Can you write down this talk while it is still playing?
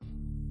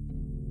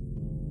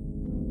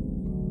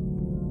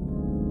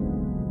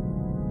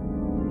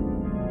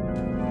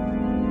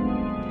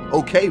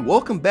Okay,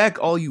 welcome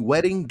back, all you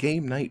wedding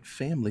game night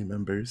family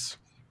members,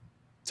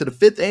 to the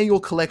 5th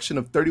annual collection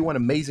of 31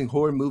 amazing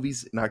horror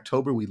movies in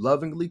October we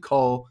lovingly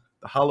call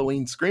the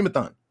Halloween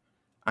Screamathon.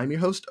 I'm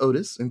your host,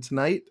 Otis, and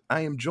tonight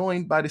I am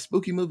joined by the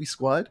Spooky Movie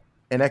Squad,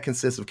 and that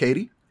consists of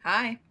Katie.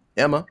 Hi.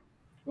 Emma.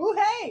 Ooh,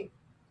 hey.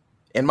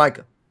 And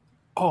Micah.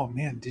 Oh,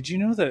 man, did you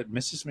know that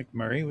Mrs.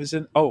 McMurray was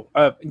in...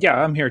 yeah,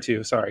 I'm here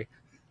too, sorry.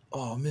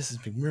 Oh,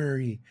 Mrs.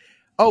 McMurray.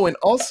 Oh, and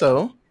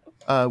also...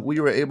 we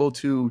were able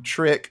to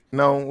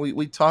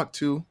we talked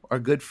to our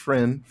good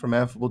friend from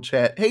Affable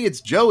Chat. Hey,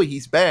 it's Joey.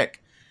 He's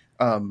back.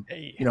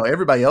 Hey. You know,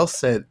 everybody else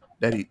said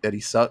that he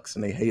sucks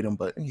and they hate him,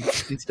 but he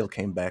still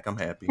came back. I'm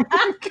happy.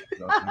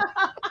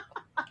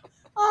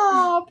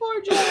 Oh,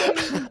 poor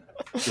Joey.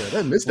 Yeah,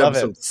 that missed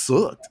episode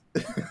sucked.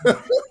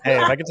 Hey,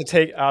 if I get to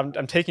take,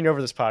 I'm taking over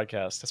this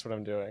podcast. That's what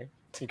I'm doing.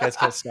 You guys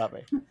can't stop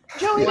me.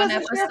 Joey, one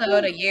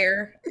episode a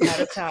year at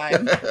a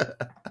time.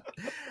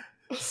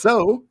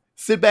 So,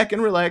 sit back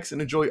and relax and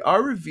enjoy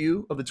our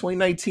review of the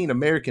 2019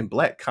 American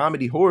black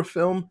comedy horror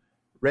film,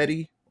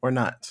 Ready or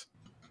Not.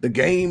 The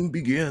game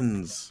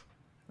begins.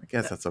 I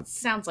guess that's a...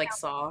 Sounds like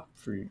Saw.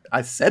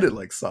 I said it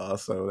like Saw,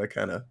 so that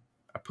kind of...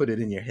 I put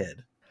it in your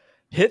head.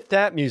 Hit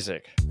that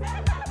music.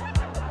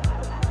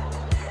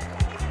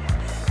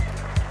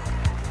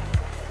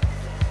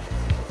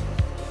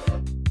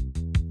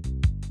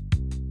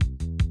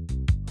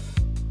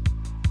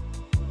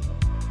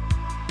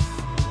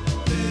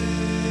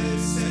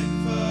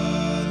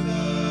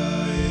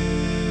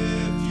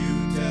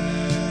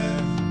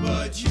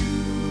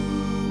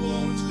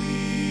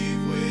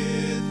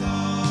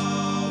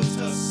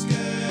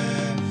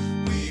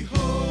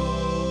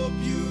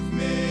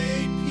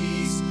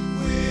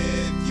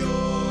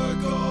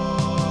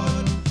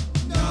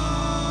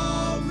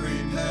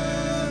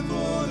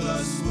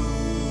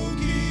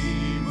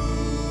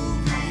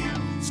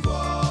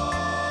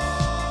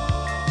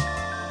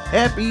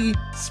 Happy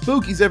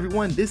Spookies,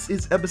 everyone. This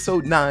is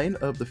episode 9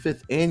 of the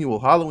 5th annual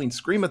Halloween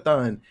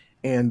Screamathon,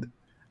 and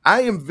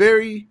I am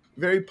very,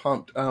 very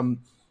pumped.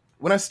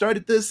 When I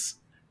started this,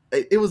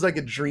 it was like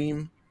a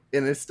dream,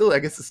 and I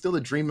guess it's still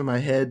a dream in my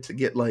head to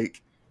get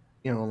like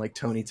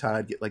Tony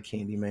Todd, get like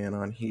Candyman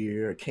on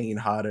here, or Kane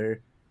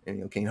Hodder,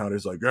 and Kane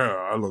Hodder's like, yeah,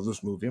 I love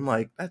this movie. I'm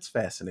like, that's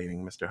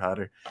fascinating, Mr.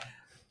 Hodder.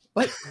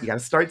 But you got to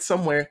start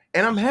somewhere,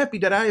 and I'm happy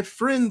that I have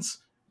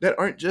friends that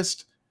aren't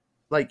just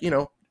like,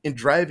 in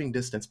driving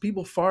distance,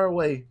 people far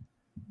away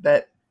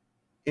that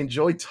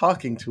enjoy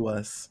talking to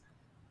us.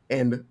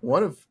 And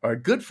one of our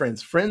good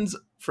friend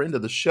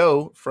of the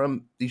show,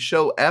 from the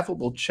show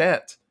Affable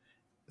Chat,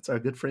 it's our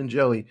good friend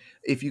Joey.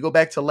 If you go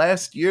back to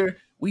last year,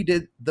 we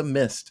did The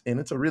Mist, and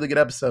it's a really good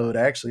episode.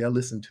 Actually, I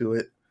listened to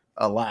it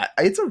a lot.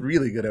 It's a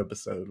really good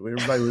episode where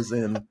everybody was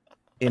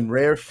in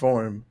rare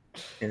form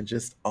and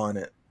just on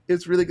it.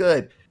 It's really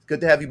good. It's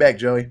good to have you back,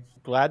 Joey.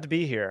 Glad to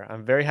be here.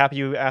 I'm very happy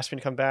you asked me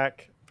to come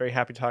back. Very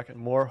happy to talk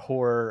more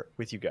horror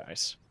with you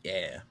guys.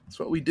 Yeah, that's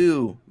what we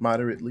do.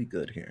 Moderately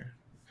good here.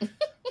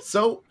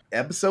 So,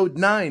 episode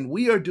 9,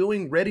 we are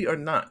doing Ready or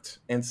Not.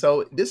 And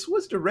so, this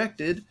was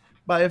directed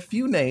by a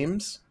few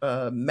names,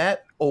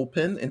 Matt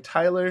Olpin and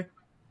Tyler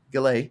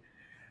Gilley.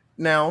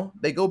 Now,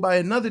 they go by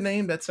another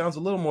name that sounds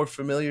a little more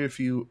familiar if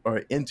you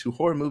are into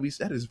horror movies.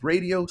 That is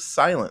Radio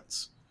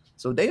Silence.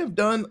 So, they have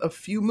done a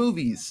few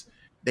movies.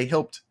 They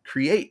helped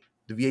create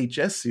the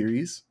VHS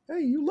series.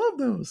 Hey, you love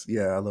those.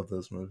 Yeah, I love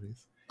those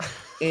movies.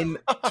 In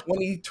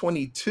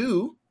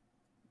 2022,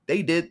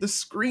 they did the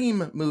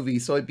Scream movie.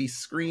 So it'd be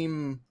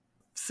Scream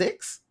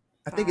 6?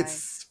 I think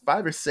it's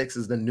 5 or 6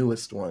 is the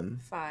newest one.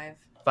 5.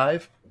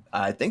 5?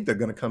 I think they're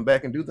going to come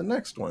back and do the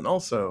next one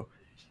also.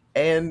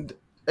 And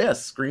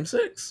yes, Scream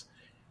 6.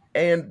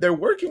 And they're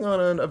working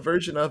on a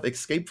version of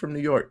Escape from New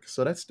York.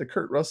 So that's the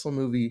Kurt Russell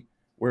movie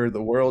where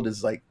the world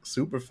is like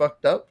super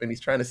fucked up and he's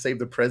trying to save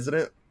the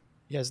president.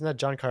 Yeah, isn't that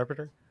John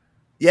Carpenter?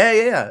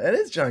 Yeah. That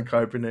is John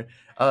Carpenter.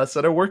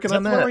 So they're working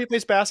on that. Is that the one where he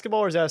plays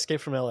basketball, or is that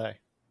Escape from LA?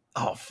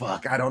 Oh,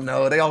 fuck. I don't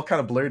know. They all kind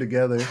of blur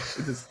together.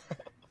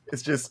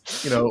 It's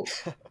just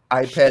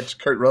eye patch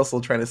Kurt Russell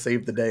trying to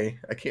save the day.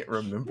 I can't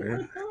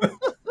remember.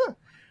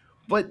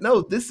 But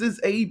no, this is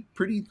a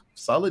pretty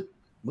solid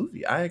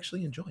movie. I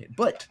actually enjoy it.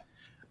 But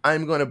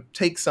I'm going to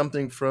take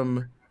something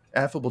from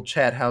Affable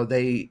Chat, how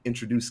they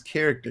introduce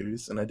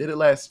characters. And I did it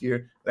last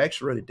year, but I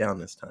actually wrote it down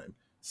this time.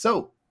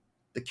 So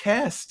the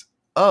cast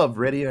of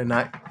Ready or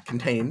Not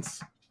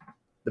contains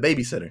the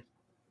babysitter,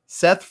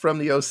 Seth from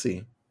the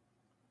OC,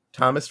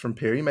 Thomas from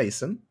Perry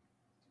Mason,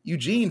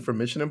 Eugene from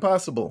Mission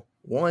Impossible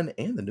 1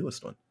 and the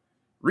newest one,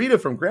 Rita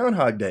from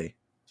Groundhog Day,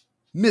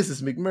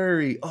 Mrs.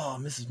 McMurray. Oh,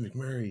 Mrs.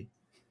 McMurray.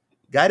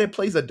 Guy that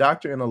plays a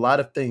doctor in a lot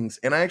of things.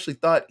 And I actually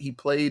thought he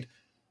played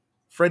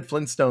Fred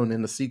Flintstone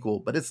in the sequel,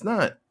 but it's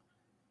not.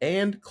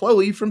 And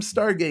Chloe from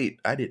Stargate.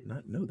 I did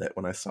not know that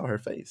when I saw her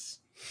face.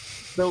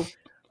 So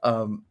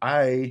I'm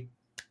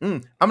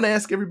going to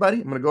ask everybody.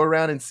 I'm going to go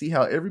around and see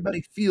how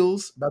everybody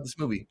feels about this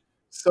movie.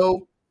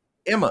 So,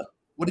 Emma,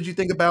 what did you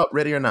think about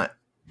Ready or Not?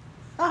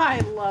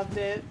 I loved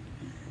it.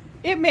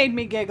 It made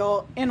me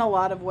giggle in a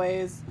lot of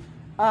ways.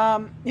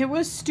 It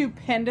was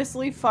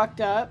stupendously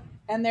fucked up,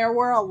 and there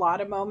were a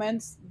lot of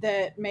moments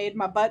that made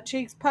my butt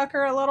cheeks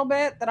pucker a little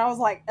bit. That I was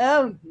like,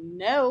 "Oh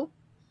no,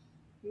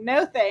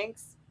 no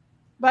thanks."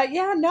 But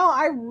yeah, no,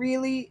 I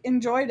really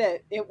enjoyed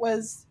it. It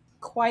was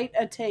quite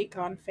a take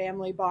on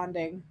family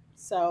bonding.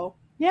 So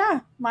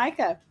yeah,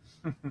 Micah.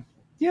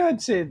 Yeah,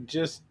 I'd say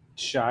just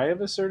shy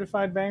of a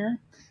certified banger.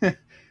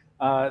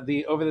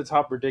 The over the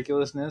top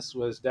ridiculousness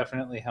was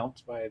definitely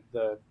helped by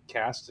the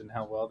cast and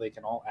how well they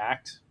can all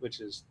act,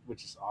 which is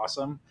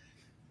awesome.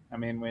 I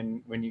mean,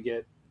 when you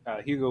get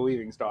Hugo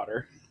Weaving's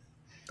daughter,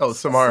 Oh,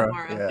 Samara.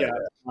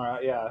 Samara.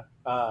 Yeah.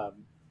 yeah,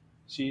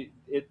 she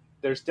it.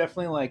 There's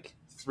definitely like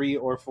 3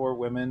 or 4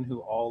 women who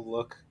all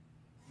look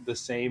the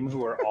same,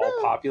 who are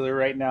all popular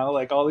right now.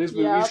 Like all these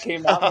movies Yep.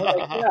 came out, and they're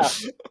like,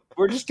 yeah,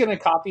 we're just gonna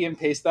copy and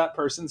paste that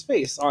person's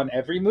face on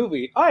every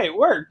movie. Oh, it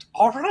worked.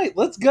 All right,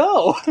 let's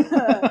go.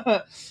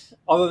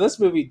 Although this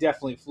movie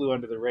definitely flew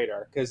under the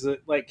radar because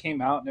it like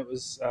came out and it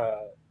was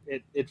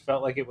it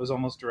felt like it was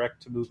almost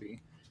direct to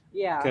movie.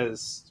 Yeah.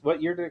 Because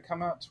what year did it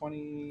come out?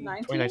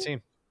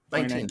 2019.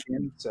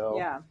 2019. So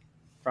Yeah.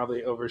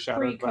 probably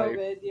overshadowed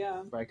Pre-COVID,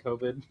 yeah. by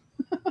COVID.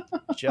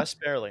 Just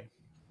barely.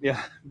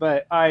 Yeah,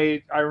 but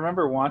I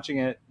remember watching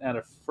it at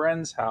a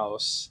friend's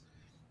house,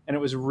 and it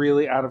was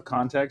really out of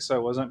context, so I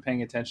wasn't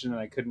paying attention and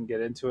I couldn't get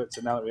into it.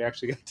 So now that we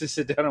actually got to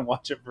sit down and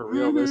watch it for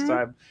real this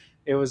time,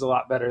 it was a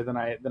lot better than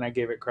I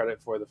gave it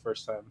credit for the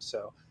first time.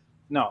 So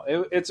no,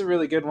 it's a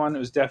really good one. It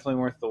was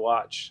definitely worth the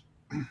watch.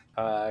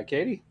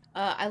 Katie?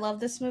 I love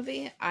this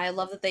movie. I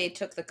love that they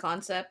took the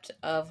concept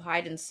of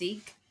hide and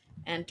seek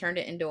and turned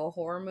it into a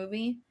horror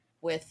movie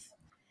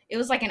it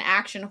was like an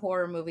action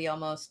horror movie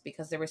almost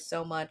because there was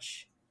so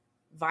much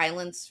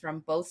violence from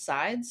both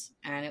sides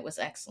and it was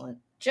excellent.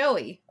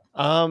 Joey.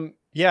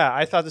 Yeah,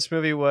 I thought this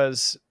movie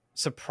was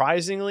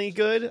surprisingly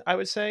good, I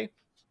would say.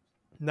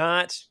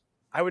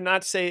 I would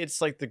not say it's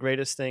like the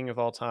greatest thing of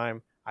all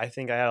time. I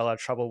think I had a lot of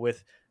trouble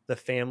with the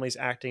family's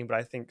acting, but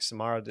I think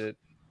Samara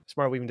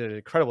Weaving did an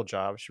incredible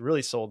job. She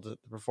really sold the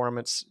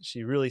performance.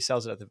 She really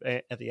sells it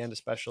at the end,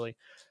 especially.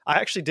 I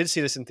actually did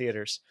see this in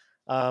theaters.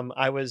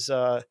 I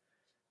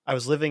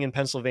was living in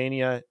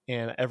Pennsylvania,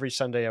 and every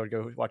Sunday I would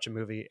go watch a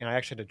movie, and I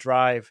actually had to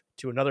drive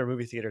to another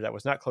movie theater that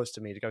was not close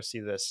to me to go see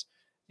this.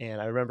 And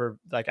I remember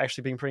like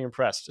actually being pretty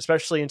impressed,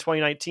 especially in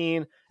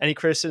 2019. Any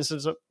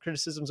criticisms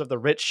of the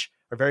rich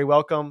are very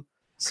welcome.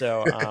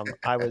 So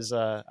I was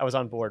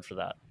on board for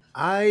that.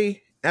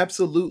 I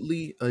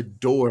absolutely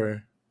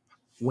adore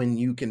when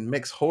you can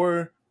mix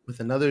horror with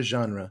another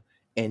genre,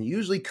 and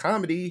usually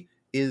comedy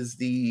is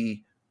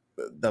the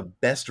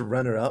best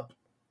runner up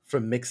for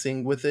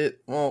mixing with it.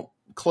 Well,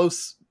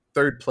 close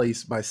third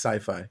place by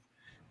sci-fi,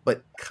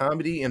 but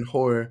comedy and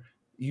horror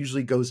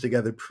usually goes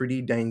together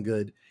pretty dang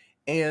good.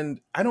 And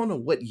I don't know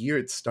what year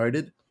it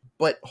started,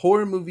 but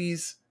horror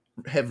movies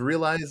have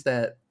realized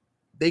that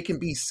they can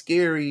be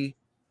scary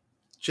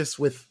just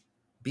with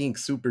being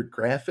super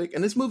graphic.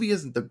 And this movie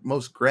isn't the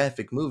most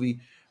graphic movie,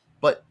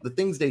 but the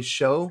things they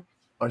show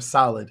are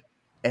solid.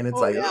 And it's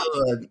like, yeah.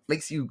 ugh,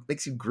 makes you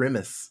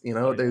grimace. You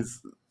know, Oh, yeah.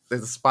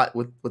 there's a spot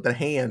with a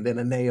hand and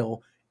a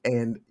nail,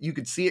 and you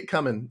could see it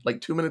coming like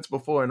 2 minutes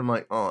before, and I'm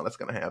like, oh, that's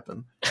gonna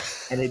happen.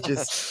 And it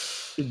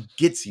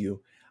gets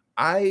you.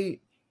 I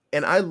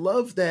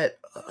love that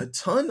a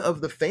ton of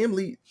the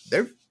family,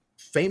 they're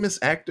famous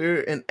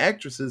actor and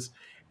actresses,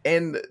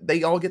 and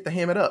they all get to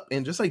ham it up.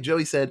 And just like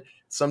Joey said,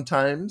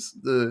 sometimes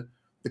the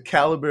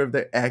caliber of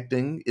their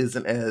acting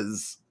isn't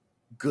as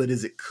good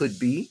as it could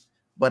be.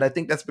 But I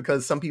think that's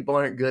because some people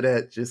aren't good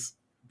at just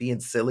being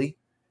silly.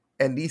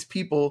 And these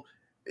people,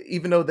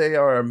 even though they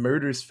are a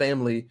murderous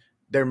family,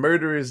 they're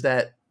murderers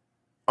that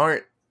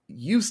aren't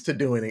used to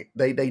doing it.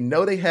 They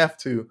know they have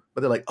to,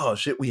 but they're like, oh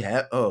shit,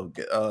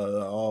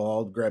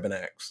 I'll grab an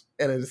axe.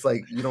 And it's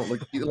like, you look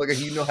like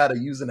you know how to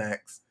use an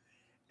axe.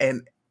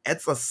 And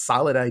that's a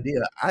solid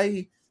idea.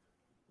 I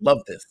love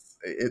this.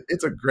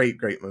 It's a great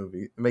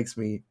movie. It makes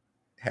me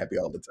happy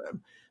all the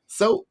time.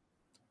 So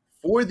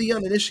for the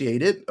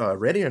uninitiated,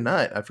 ready or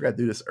not, I forgot to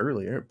do this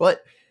earlier,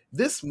 but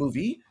this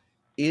movie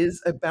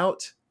is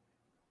about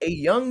a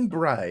young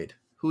bride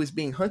who is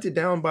being hunted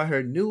down by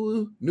her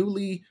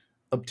newly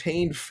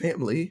obtained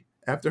family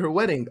after her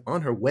wedding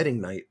on her wedding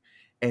night,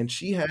 and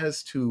she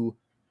has to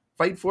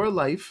fight for her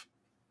life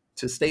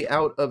to stay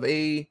out of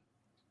we'll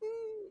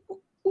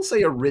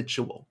say a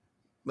ritual.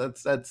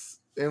 That's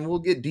and we'll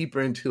get deeper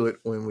into it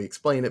when we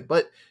explain it,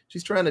 but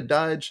she's trying to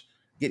dodge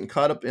getting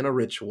caught up in a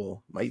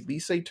ritual. Might be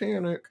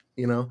satanic,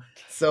 you know.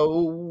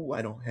 So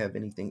I don't have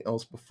anything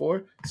else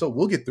before. So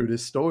we'll get through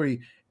this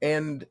story,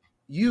 and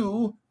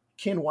you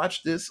can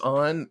watch this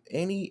on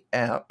any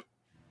app.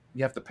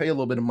 You have to pay a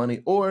little bit of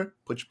money or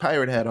put your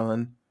pirate hat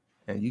on,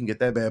 and you can get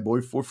that bad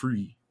boy for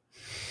free.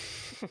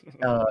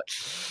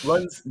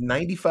 Runs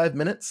 95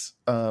 minutes,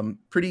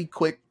 pretty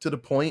quick to the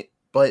point,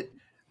 but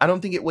I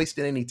don't think it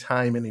wasted any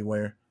time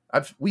anywhere.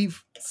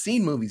 We've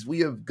seen movies. We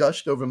have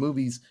gushed over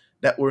movies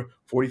that were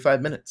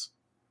 45 minutes,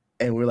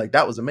 and we're like,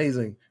 that was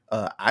amazing.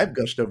 I've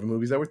gushed over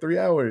movies that were 3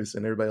 hours,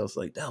 and everybody else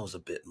like that was a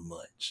bit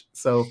much.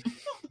 So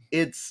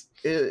it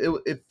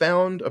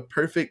found a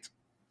perfect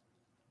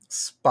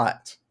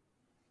spot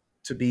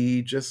to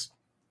be just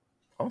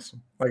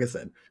awesome. Like I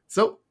said,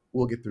 so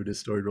we'll get through this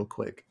story real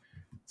quick.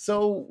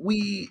 So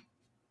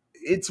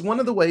it's one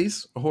of the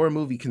ways a horror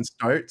movie can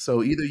start.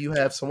 So either you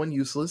have someone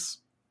useless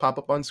pop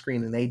up on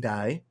screen and they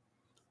die,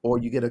 or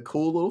you get a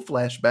cool little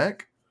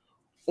flashback,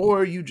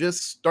 or you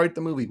just start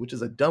the movie, which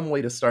is a dumb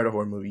way to start a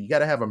horror movie. You got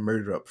to have a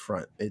murder up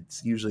front.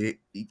 It's usually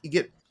you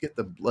get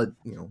the blood,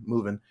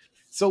 moving.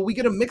 So we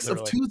get a mix of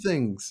Literally. two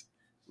things.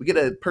 We get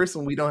a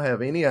person we don't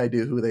have any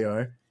idea who they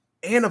are,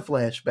 and a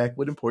flashback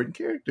with important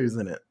characters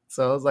in it.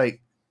 So I was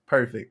like,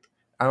 perfect.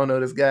 I don't know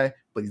this guy,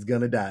 but he's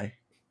gonna die.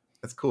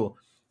 That's cool.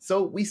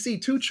 So we see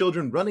two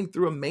children running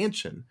through a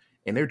mansion,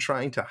 and they're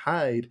trying to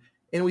hide.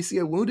 And we see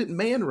a wounded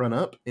man run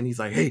up, and he's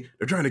like, "Hey,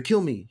 they're trying to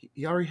kill me."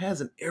 He already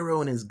has an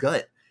arrow in his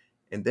gut.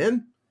 And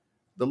then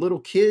the little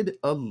kid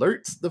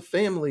alerts the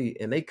family,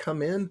 and they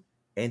come in,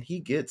 and he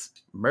gets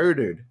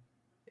murdered.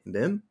 And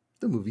then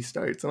the movie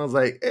starts, and I was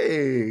like,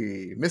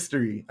 "Hey,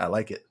 mystery! I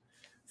like it."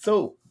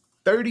 So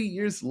 30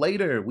 years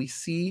later, we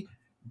see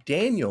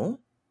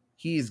Daniel.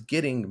 He's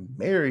getting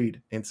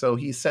married, and so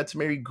he's set to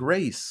marry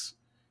Grace,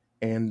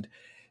 and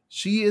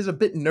she is a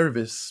bit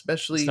nervous,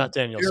 especially. It's not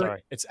Daniel, during-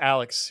 sorry. It's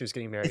Alex who's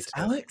getting married It's to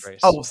Alex. Grace.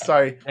 Oh,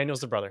 sorry.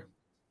 Daniel's the brother.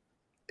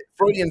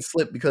 Freudian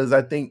slip, because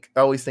I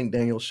always think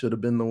Daniel should have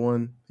been the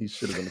one. He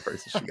should have been the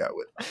person she got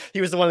with. He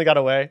was the one that got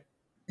away.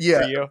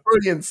 Yeah, For you.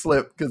 Freudian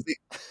slip, because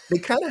they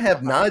kind of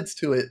have nods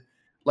to it,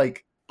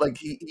 like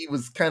he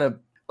was kind of,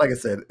 like I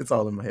said, it's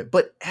all in my head.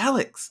 But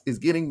Alex is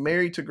getting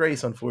married to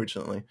Grace,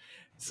 unfortunately.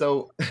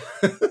 So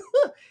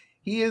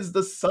he is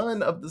the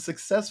son of the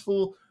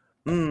successful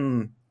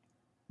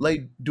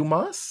like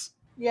Dumas.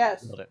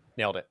 Yes.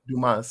 Nailed it.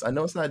 Dumas. I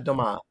know it's not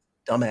Dumas.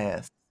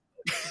 Dumbass.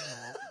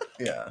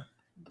 Yeah.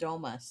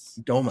 Domus.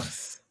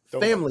 Domus.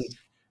 Family.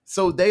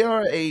 So they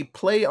are a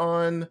play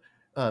on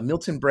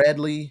Milton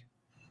Bradley,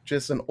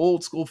 just an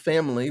old school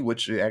family,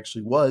 which it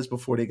actually was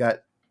before they got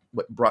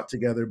brought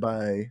together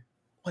by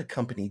what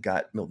company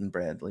got Milton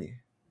Bradley?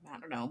 I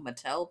don't know.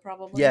 Mattel,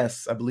 probably?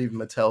 Yes, I believe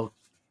Mattel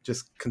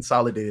just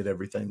consolidated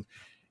everything.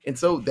 And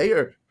so they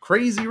are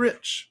crazy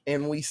rich.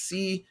 And we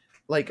see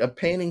like a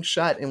panning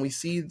shot, and we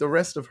see the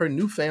rest of her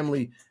new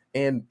family.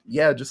 And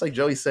yeah, just like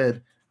Joey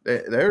said,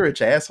 they're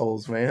rich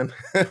assholes, man.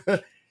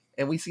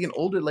 And we see an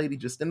older lady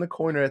just in the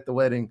corner at the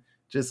wedding,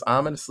 just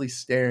ominously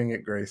staring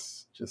at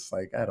Grace, just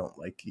like, I don't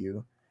like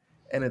you.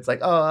 And it's like,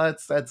 oh,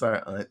 that's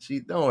our aunt.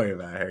 Don't worry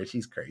about her.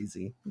 She's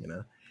crazy,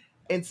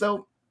 And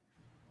so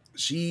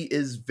she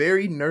is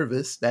very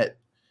nervous that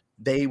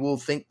they will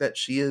think that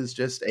she is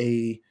just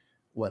a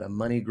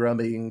money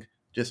grubbing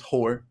just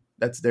whore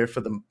that's there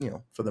for the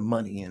for the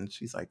money. And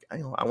she's like,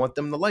 I want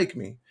them to like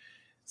me.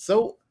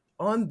 So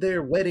on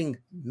their wedding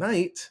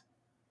night,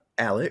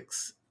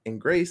 Alex and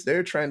Grace,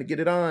 they're trying to get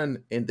it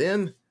on, and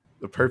then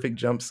the perfect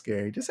jump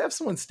scare. Just have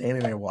someone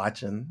standing there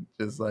watching,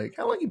 just like,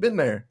 how long you been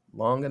there?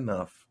 Long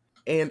enough.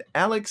 And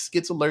Alex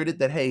gets alerted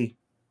that, hey,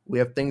 we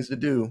have things to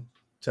do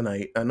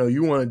tonight. I know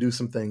you want to do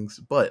some things,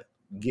 but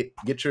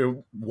get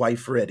your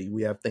wife ready.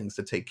 We have things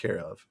to take care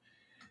of.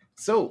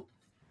 So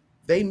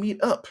they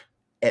meet up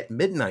at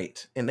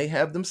midnight, and they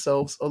have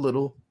themselves a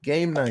little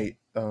game night.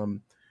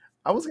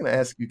 I was going to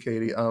ask you,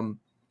 Katie,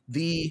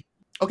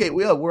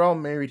 we're all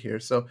married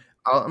here, so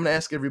I'm going to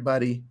ask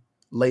everybody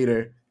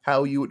later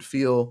how you would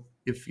feel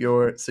if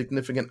your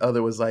significant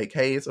other was like,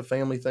 hey, it's a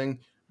family thing,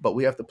 but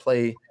we have to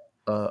play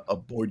a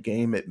board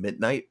game at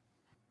midnight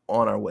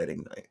on our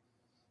wedding night.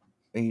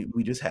 And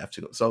we just have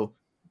to. So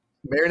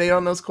marinate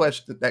on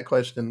that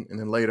question, and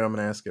then later I'm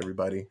going to ask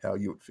everybody how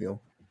you would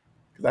feel.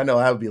 Because I know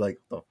I would be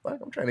like, the fuck,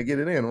 I'm trying to get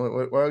it in.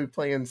 Why are we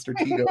playing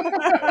Stratego?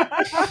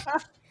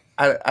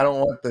 I don't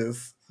want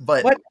this.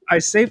 But What? I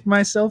saved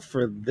myself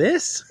for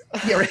this?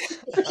 Yeah,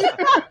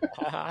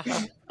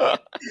 right.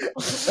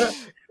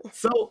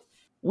 So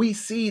we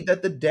see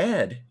that the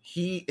dad,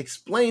 he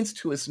explains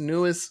to his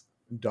newest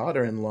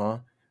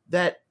daughter-in-law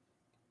that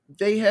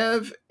they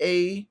have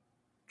a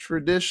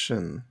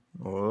tradition.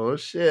 Oh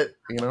shit.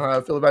 You know how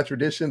I feel about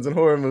traditions in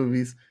horror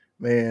movies.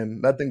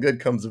 Man, nothing good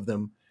comes of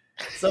them.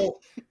 So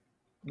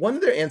one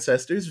of their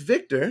ancestors,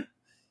 Victor,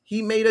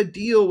 he made a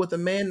deal with a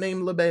man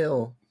named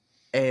LaBelle.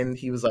 And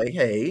he was like,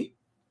 hey,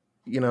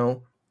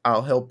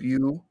 I'll help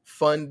you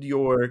fund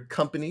your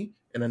company.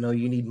 And I know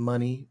you need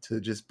money to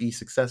just be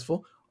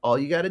successful. All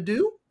you got to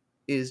do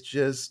is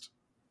just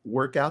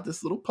work out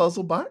this little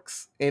puzzle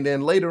box. And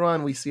then later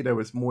on, we see there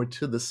was more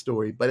to the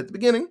story. But at the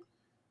beginning,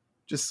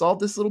 just solve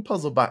this little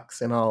puzzle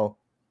box and I'll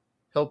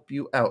help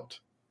you out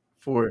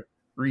for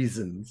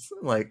reasons.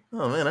 I'm like,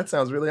 oh man, that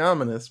sounds really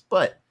ominous.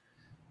 But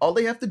all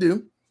they have to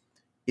do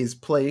is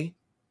play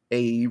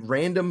a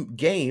random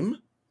game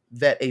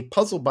that a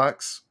puzzle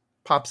box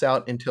pops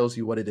out and tells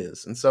you what it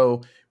is. And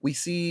so we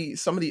see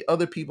some of the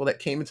other people that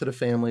came into the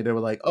family, they were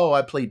like, oh,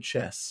 I played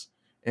chess.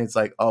 And it's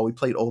like, oh, we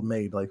played Old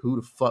Maid. Like, who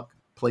the fuck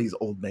plays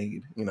Old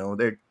Maid?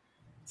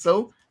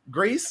 So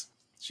Grace,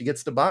 she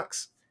gets the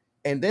box,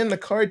 And then the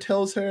card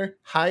tells her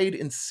hide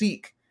and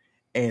seek.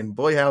 And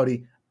boy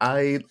howdy,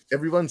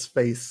 everyone's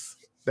face,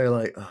 they're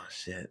like, oh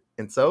shit.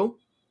 And so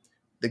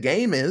the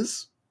game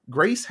is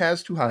Grace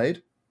has to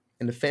hide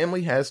and the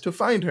family has to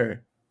find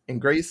her.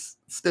 And Grace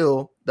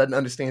still doesn't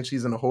understand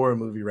she's in a horror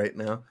movie right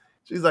now.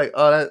 She's like,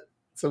 oh, that.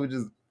 So we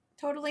just,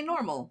 Totally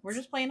normal. We're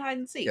just playing hide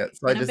and seek yeah.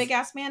 So in a big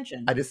ass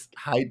mansion. I just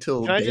hide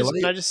till Can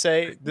daylight. I just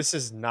say this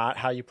is not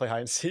how you play hide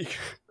and seek?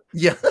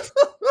 Yeah.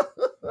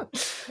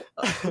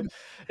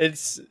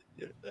 It's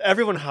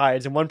everyone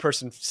hides and one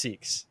person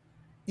seeks.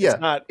 Yeah.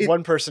 It's not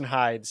one person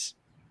hides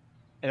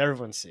and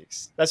everyone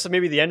seeks. That's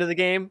maybe the end of the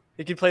game.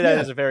 You can play that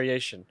as a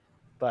variation,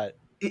 but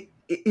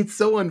it's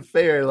so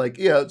unfair. Like,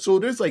 yeah, so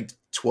there's like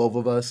 12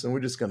 of us, and we're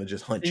just gonna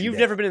just hunt you. You've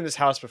down. never been in this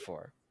house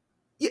before.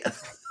 Yeah.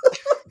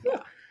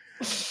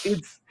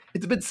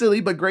 It's a bit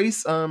silly, but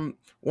Grace,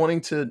 wanting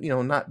to,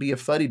 not be a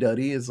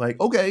fuddy-duddy is like,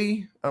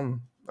 okay,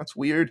 that's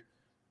weird.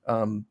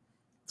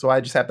 So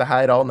I just have to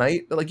hide all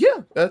night. They're like,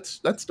 yeah, that's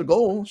the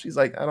goal. She's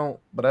like, I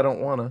don't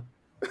wanna.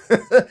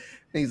 And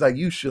he's like,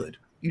 you should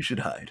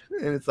hide.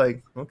 And it's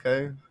like,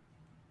 okay,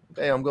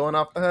 I'm going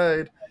off to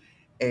hide.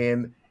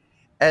 And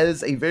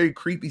as a very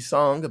creepy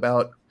song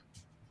about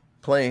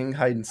playing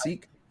hide and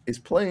seek is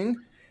playing,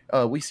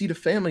 we see the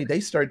family, they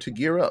start to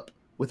gear up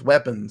with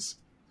weapons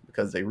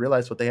because they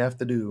realize what they have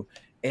to do.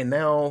 And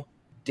now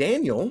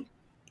Daniel,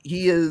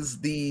 he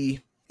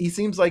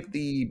seems like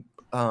the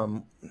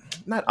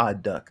not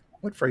odd duck.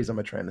 What phrase am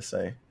I trying to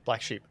say?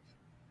 Black sheep.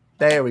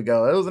 There we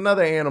go. It was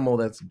another animal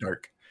that's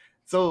dark.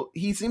 So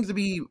he seems to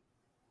be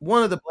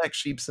one of the black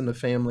sheeps in the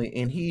family,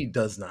 and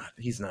he's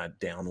not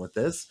down with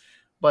this,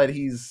 but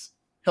he's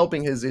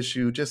helping his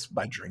issue just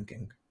by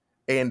drinking.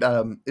 And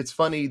it's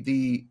funny,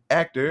 the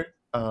actor,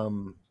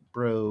 Adam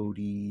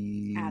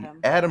Brody,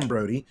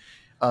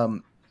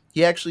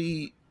 he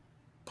actually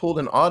pulled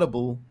an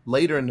audible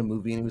later in the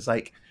movie, and he was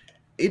like,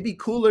 it'd be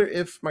cooler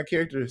if my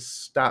character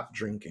stopped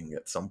drinking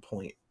at some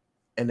point.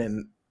 And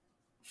then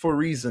for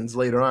reasons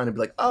later on, it'd be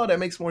like, oh, that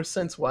makes more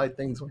sense why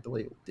things went the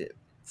way it did.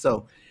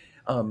 So,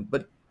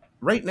 but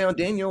right now,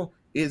 Daniel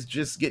is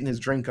just getting his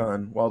drink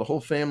on while the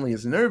whole family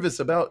is nervous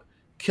about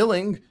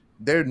killing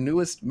their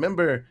newest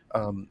member.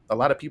 A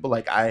lot of people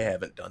like, I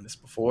haven't done this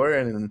before.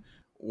 And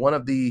one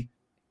of the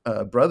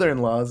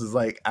brother-in-laws is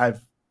like,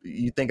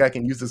 you think I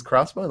can use this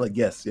crossbow? Like,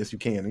 yes, you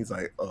can. He's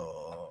like,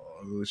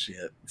 oh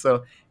shit.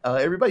 So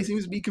everybody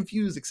seems to be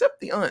confused except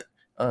the aunt.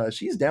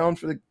 She's down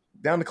to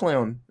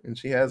clown, and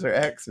she has her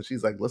axe, and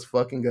she's like, let's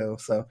fucking go.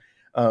 So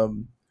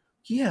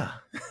yeah.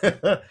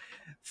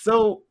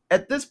 So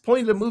at this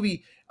point in the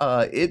movie,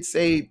 it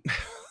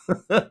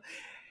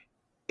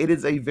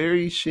is a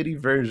very shitty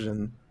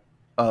version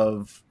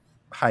of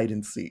hide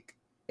and seek.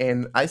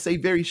 And I say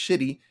very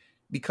shitty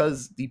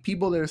because the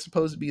people that are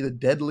supposed to be the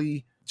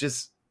deadly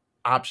just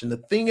option, the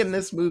thing in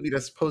this movie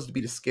that's supposed to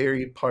be the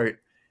scary part,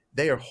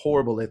 they are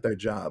horrible at their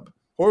job.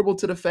 Horrible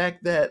to the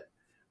fact that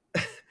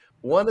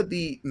one of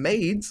the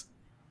maids,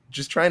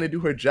 just trying to do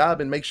her job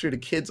and make sure the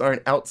kids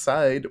aren't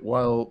outside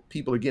while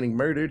people are getting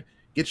murdered,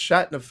 gets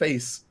shot in the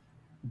face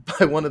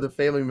by one of the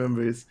family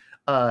members,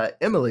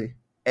 Emily.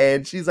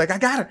 And she's like, I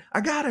got her.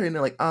 And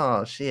they're like,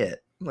 oh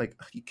shit. I'm like,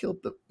 you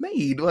killed the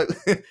maid.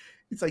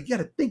 It's like, you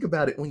got to think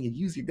about it when you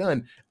use your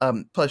gun.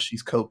 Plus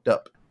she's coked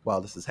up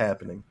while this is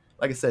happening.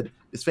 Like I said,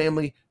 this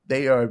family,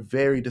 they are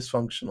very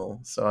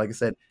dysfunctional. So like I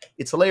said,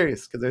 it's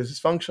hilarious because they're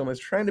dysfunctional. They're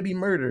trying to be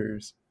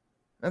murderers.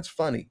 That's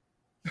funny.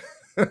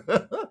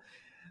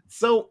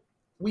 So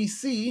we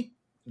see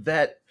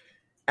that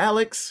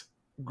Alex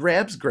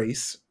grabs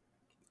Grace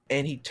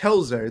and he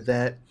tells her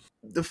that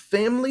the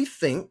family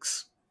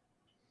thinks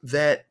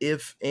that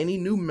if any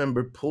new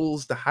member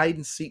pulls the hide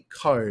and seek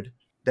card,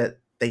 that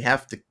they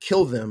have to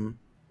kill them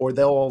or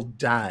they'll all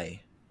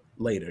die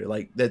later.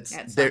 Like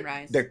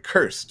they're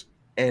cursed.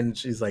 And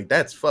she's like,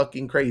 that's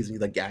fucking crazy.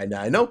 Like, yeah,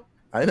 I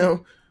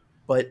know.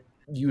 But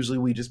usually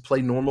we just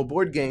play normal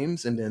board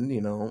games and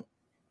then,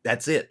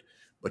 that's it.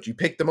 But you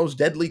picked the most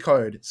deadly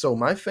card. So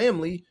my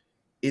family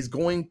is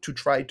going to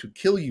try to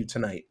kill you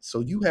tonight. So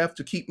you have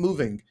to keep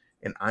moving.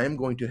 And I'm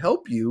going to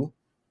help you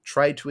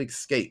try to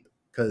escape.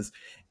 Because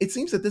it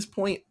seems at this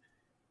point,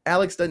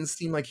 Alex doesn't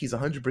seem like he's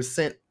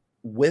 100%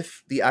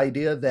 with the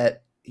idea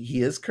that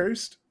he is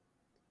cursed.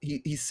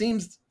 It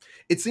seems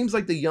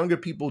like the younger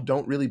people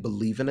don't really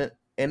believe in it.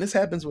 And this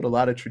happens with a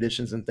lot of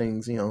traditions and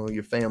things.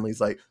 Your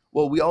family's like,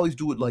 well, we always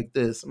do it like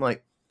this. I'm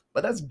like,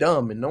 but that's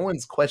dumb. And no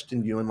one's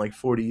questioned you in like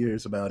 40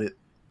 years about it.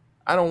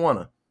 I don't want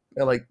to.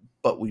 They're like,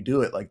 but we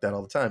do it like that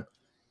all the time.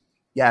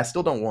 Yeah, I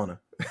still don't want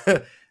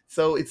to.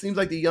 So it seems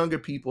like the younger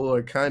people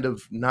are kind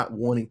of not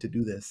wanting to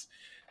do this.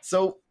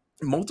 So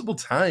multiple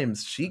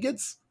times she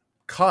gets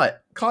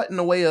caught in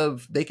a way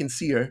of they can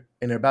see her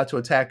and they're about to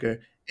attack her.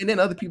 And then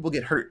other people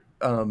get hurt.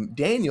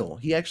 Daniel,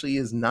 he actually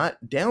is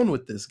not down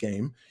with this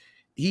game.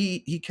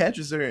 He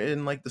catches her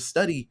in like the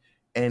study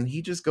and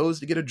he just goes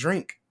to get a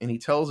drink. And he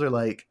tells her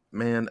like,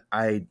 man,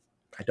 I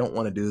don't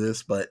want to do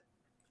this, but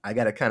I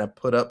got to kind of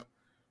put up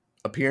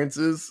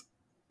appearances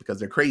because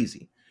they're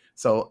crazy.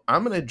 So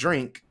I'm going to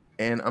drink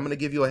and I'm going to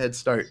give you a head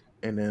start.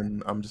 and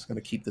then I'm just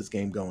gonna keep this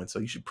game going. So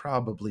you should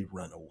probably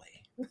run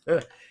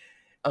away.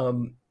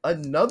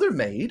 Another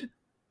maid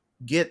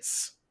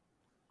gets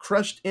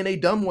crushed in a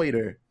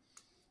dumbwaiter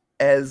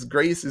as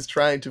Grace is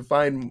trying to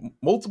find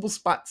multiple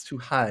spots to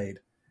hide.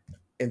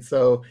 And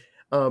so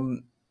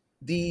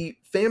the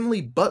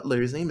family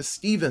butler, his name is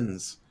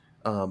Stevens,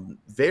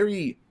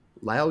 very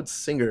loud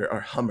singer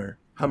or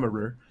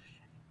hummerer.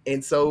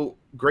 And so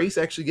Grace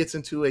actually gets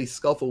into a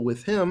scuffle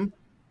with him,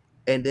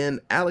 and then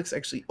Alex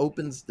actually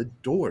opens the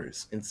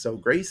doors. And so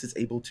Grace is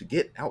able to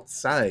get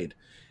outside.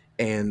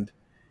 And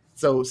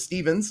so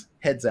Stevens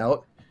heads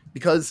out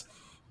because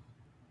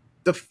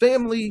the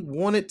family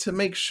wanted to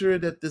make sure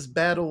that this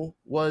battle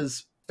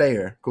was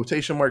fair,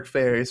 quotation mark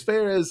fair, as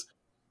fair as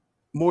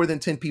more than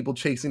 10 people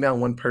chasing down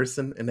one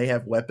person and they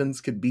have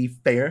weapons could be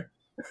fair,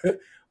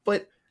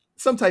 but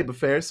some type of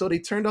fair. So they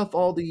turned off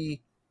all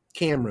the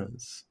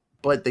cameras,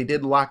 but they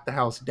did lock the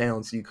house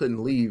down so you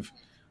couldn't leave.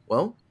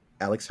 Well,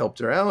 Alex helped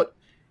her out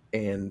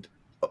and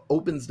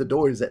opens the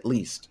doors at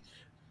least.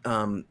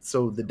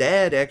 So the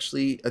dad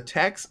actually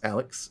attacks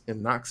Alex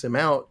and knocks him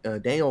out.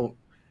 Daniel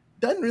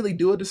doesn't really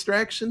do a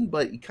distraction,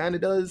 but he kind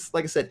of does.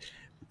 Like I said,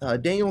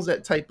 Daniel's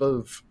that type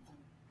of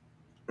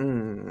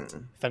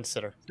fence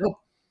sitter. Nope.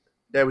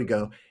 There we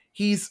go.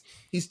 He's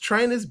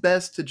trying his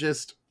best to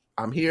just,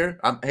 I'm here.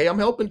 I'm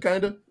helping,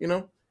 kind of,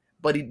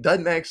 but he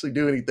doesn't actually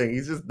do anything.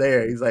 He's just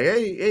there. He's like,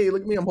 hey,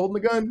 look at me. I'm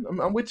holding the gun.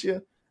 I'm with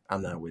you.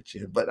 I'm not with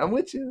you, but I'm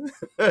with you.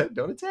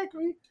 Don't attack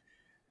me.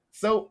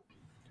 So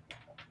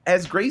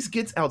as Grace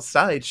gets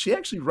outside, she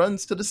actually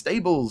runs to the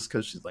stables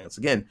because she's like, once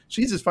again,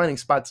 she's just finding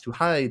spots to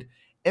hide.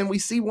 And we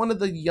see one of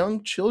the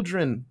young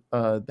children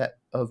that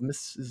of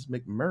Mrs.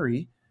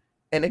 McMurray,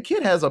 and the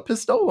kid has a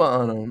pistola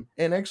on him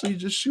and actually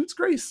just shoots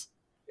Grace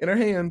in her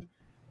hand.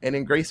 And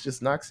then Grace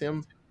just knocks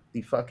him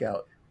the fuck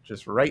out,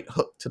 just right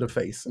hook to the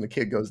face, and the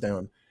kid goes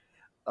down.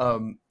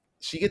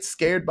 She gets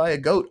scared by a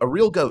goat, a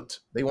real goat.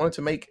 They wanted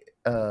to make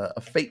a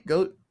fake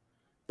goat,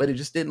 but it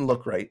just didn't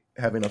look right,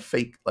 having a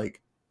fake,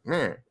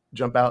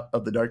 jump out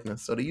of the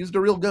darkness. So they used a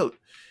real goat,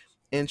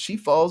 and she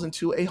falls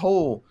into a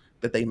hole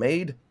that they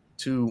made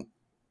to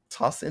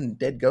toss in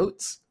dead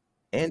goats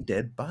and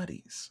dead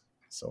bodies.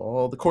 So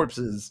all the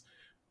corpses,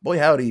 boy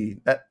howdy,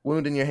 that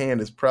wound in your hand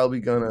is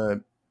probably you're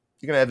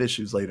gonna have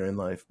issues later in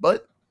life.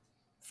 But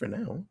for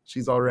now,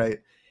 she's all right.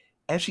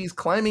 As she's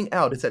climbing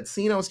out, it's that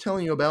scene I was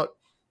telling you about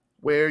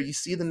where you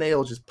see the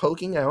nail just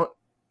poking out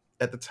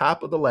at the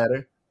top of the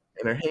ladder,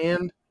 and her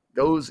hand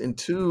goes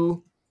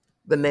into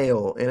the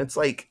nail, and it's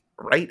like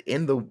right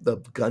in the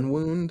gun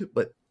wound,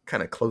 but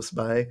kind of close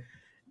by.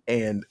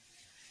 And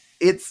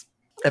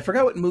I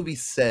forgot what movie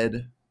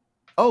said.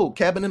 Oh,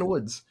 Cabin in the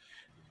Woods.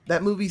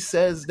 That movie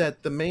says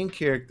that the main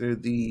character,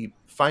 the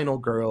final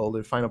girl,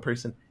 the final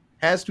person,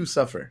 has to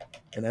suffer.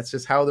 And that's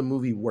just how the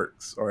movie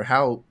works, or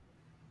how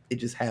it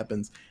just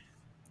happens.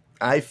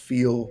 I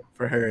feel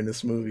for her in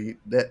this movie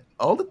that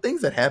all the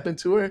things that happen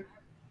to her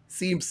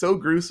seem so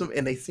gruesome,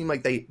 and they seem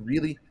like they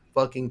really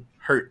fucking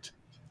hurt.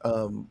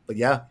 But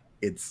yeah,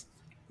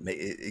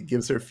 it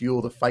gives her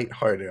fuel to fight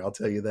harder, I'll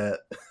tell you that.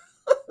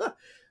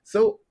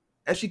 So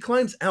as she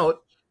climbs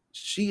out,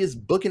 she is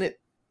booking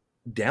it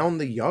down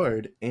the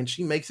yard, and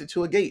she makes it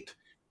to a gate,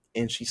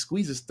 and she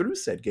squeezes through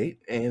said gate,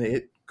 and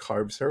it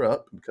carves her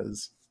up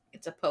because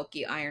it's a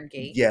pokey iron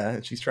gate. Yeah,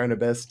 and she's trying her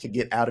best to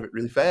get out of it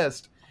really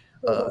fast.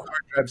 A car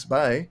drives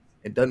by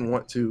and doesn't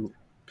want to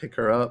pick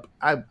her up.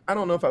 I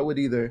don't know if I would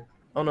either.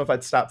 I don't know if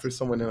I'd stop for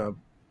someone in a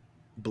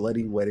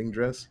bloody wedding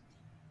dress.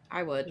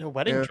 I would. In a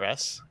wedding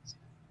dress?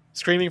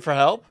 Screaming for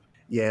help?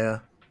 Yeah.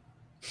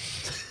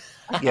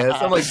 Yeah,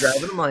 so I'm like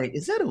driving. I'm like,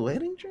 is that a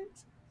wedding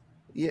dress?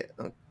 Yeah.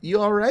 You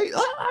all right?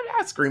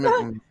 I scream it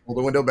and pull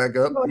the window back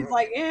up. So he's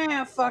like,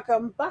 yeah, fuck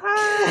them. Bye.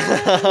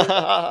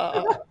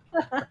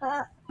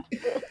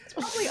 It's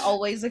probably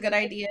always a good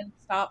idea to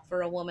stop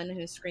for a woman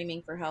who's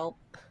screaming for help.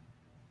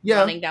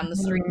 Yeah. Running down the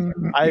street.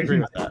 I agree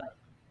with that.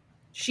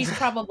 She's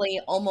probably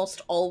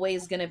almost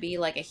always going to be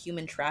like a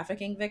human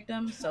trafficking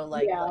victim. So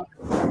like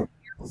you're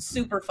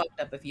super fucked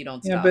up if you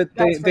don't stop. Yeah,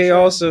 but they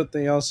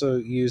also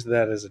use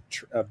that as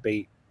a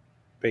bait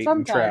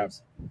and trap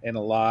in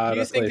a lot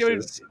of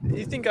places.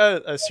 You think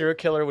a serial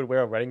killer would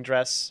wear a wedding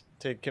dress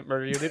to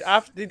murder you?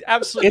 They'd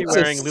absolutely be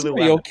wearing Lululemon. It's a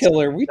serial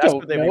killer. We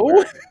don't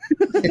know.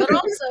 But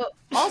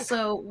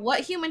also, what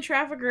human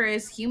trafficker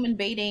is human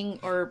baiting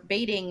or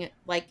baiting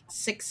like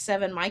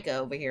 6'7" Micah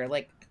over here?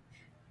 Like,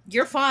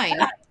 you're fine.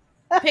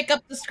 Pick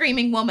up the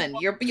screaming woman.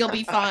 You'll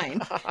be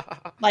fine.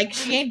 Like,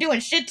 she ain't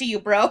doing shit to you,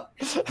 bro.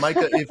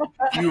 Micah, if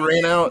you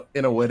ran out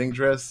in a wedding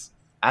dress,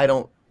 I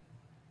don't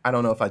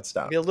know if I'd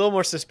stop. Be a little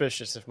more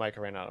suspicious if Micah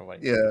ran out of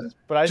wedding. Yeah,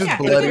 but I just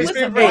bloody.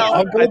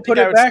 I'll go put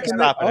it back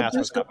and I'll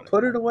just go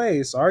put it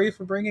away. Sorry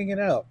for bringing it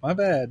out. My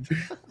bad.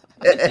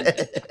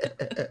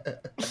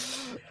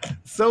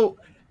 So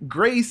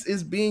Grace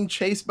is being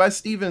chased by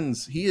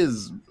Stevens. He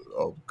is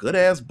a good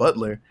ass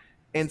butler,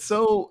 and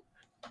so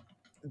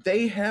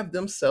they have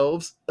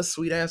themselves a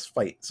sweet ass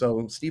fight.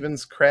 So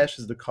Stevens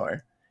crashes the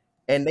car,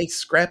 and they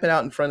scrap it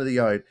out in front of the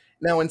yard.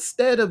 Now,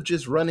 instead of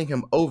just running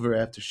him over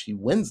after she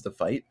wins the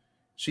fight,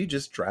 she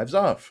just drives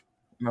off.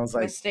 And I was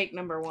like, Mistake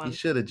number he one.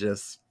 should have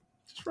just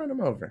run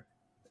him over.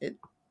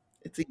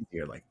 It's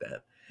easier like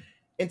that.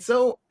 And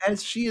so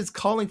as she is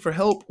calling for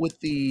help with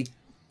the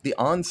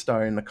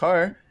OnStar in the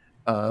car,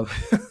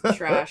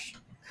 Trash.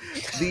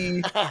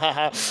 the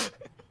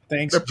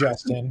Thanks, the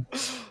Justin.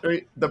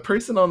 the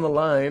person on the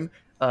line,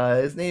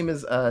 his name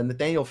is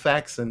Nathaniel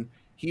Faxon.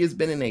 He has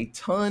been in a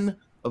ton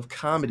of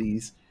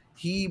comedies.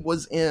 He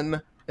was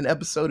in an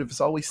episode of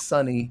It's Always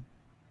Sunny.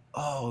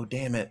 Oh,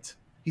 damn it.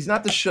 He's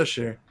not the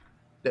shusher.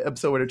 The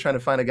episode where they're trying to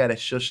find a guy to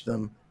shush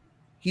them.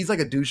 He's like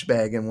a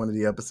douchebag in one of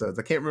the episodes.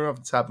 I can't remember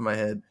off the top of my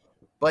head.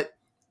 But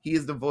he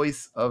is the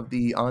voice of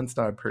the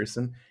OnStar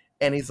person.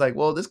 And he's like,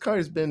 well, this car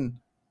has been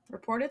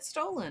Reported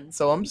stolen.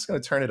 so I'm just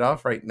going to turn it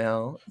off right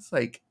now. It's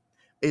like,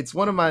 it's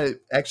one of my,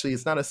 actually,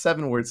 it's not a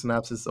 7-word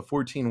synopsis, it's a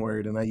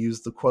 14-word. And I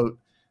use the quote,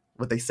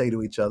 what they say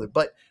to each other.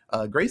 But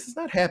Grace is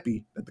not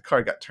happy that the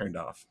car got turned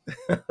off.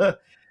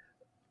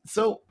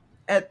 So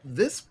at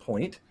this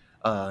point,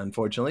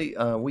 unfortunately,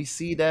 we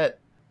see that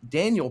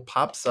Daniel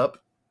pops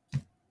up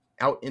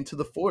out into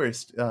the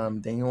forest.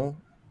 Daniel,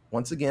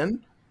 once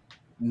again,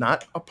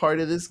 not a part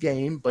of this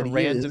game, but a he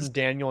random is.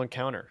 Daniel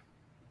encounter.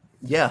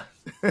 Yeah.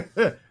 He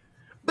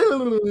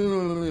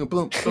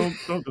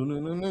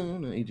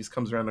just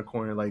comes around the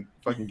corner like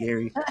fucking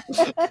Gary.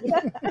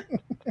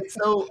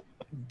 So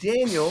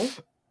Daniel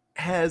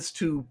has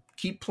to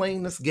keep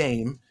playing this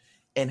game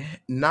and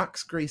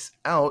knocks Grace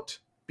out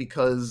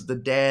because the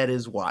dad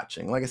is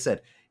watching. Like I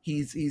said,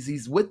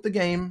 he's with the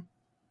game,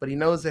 but he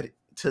knows that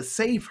to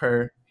save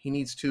her, he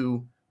needs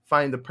to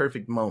find the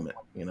perfect moment,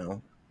 you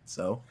know?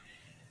 So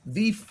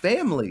the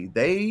family,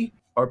 they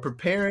are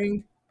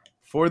preparing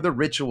for the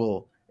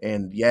ritual.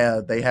 And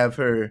yeah, they have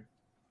her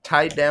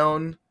tied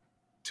down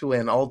to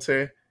an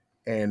altar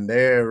and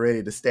they're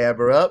ready to stab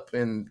her up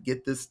and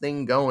get this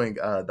thing going.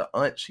 The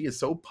aunt, she is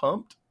so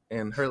pumped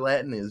and her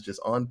Latin is just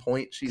on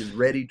point. She is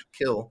ready to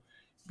kill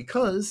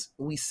because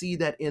we see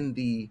that in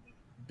the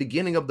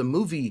beginning of the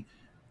movie,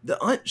 the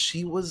aunt,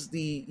 she was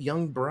the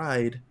young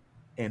bride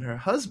and her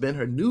husband,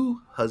 her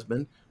new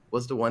husband,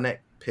 was the one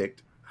that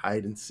picked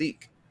hide and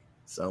seek.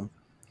 So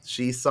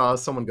she saw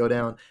someone go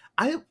down.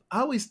 I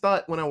always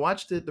thought when I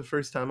watched it the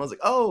first time, I was like,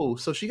 oh,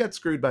 so she got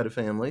screwed by the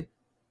family.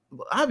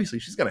 Well, obviously,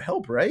 she's going to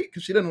help, right?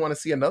 Because she doesn't want to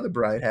see another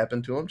bride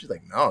happen to him. She's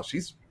like, no,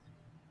 she's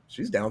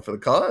down for the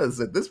cause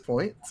at this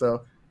point.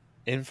 So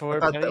In for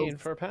a penny, in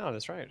for a pound.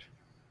 That's right.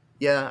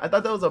 yeah, I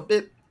thought that was a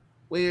bit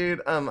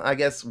weird. I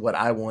guess what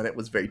I wanted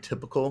was very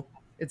typical.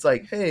 It's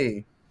like,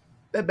 hey,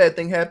 that bad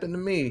thing happened to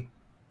me.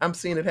 I'm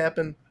seeing it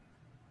happen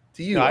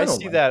to you. No, I don't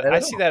see like that. I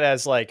at see all. that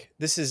as like,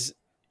 this is,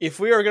 if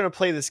we are going to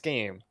play this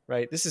game,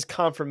 right? This is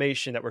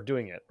confirmation that we're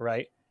doing it,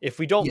 right? If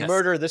we don't Yes.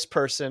 murder this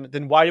person,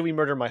 then why do we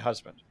murder my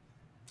husband?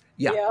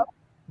 Yeah. Yep.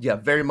 Yeah,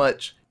 very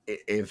much.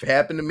 If it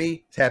happened to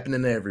me, it's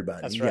happening to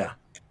everybody. That's right. Yeah.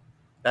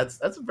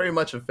 That's very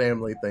much a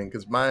family thing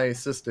because my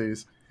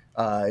sisters,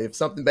 if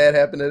something bad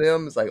happened to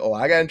them, it's like, oh,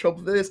 I got in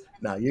trouble for this.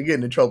 Nah, you're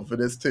getting in trouble for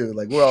this too.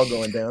 Like, we're all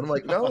going down. I'm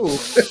like, no.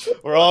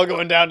 We're all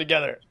going down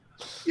together.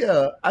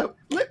 Yeah,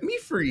 let me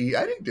free.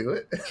 I didn't do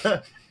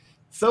it.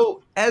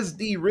 So as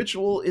the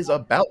ritual is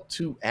about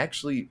to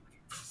actually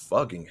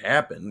fucking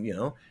happen, you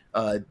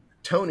know,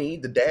 Tony,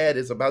 the dad,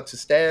 is about to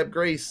stab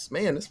Grace.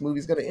 Man, this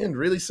movie's going to end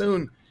really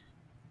soon.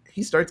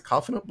 He starts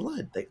coughing up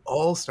blood. They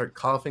all start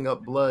coughing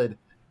up blood.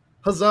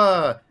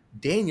 Huzzah!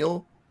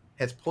 Daniel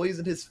has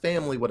poisoned his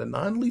family with a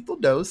non-lethal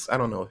dose. I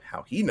don't know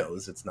how he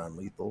knows it's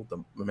non-lethal,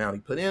 the amount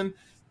he put in,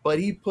 but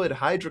he put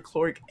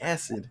hydrochloric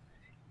acid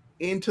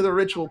into the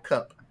ritual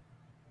cup.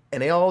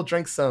 And they all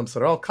drank some, so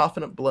they're all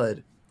coughing up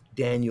blood.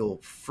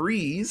 Daniel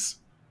frees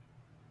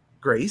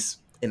Grace,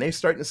 and they're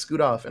starting to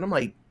scoot off. And I'm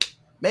like,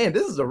 man,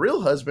 this is a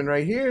real husband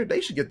right here.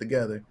 They should get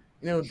together.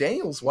 You know,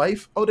 Daniel's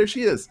wife, oh, there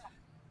she is.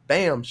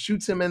 Bam,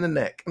 shoots him in the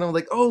neck. And I'm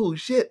like, oh,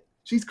 shit,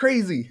 she's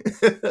crazy.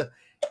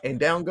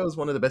 And down goes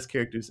one of the best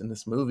characters in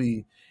this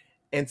movie.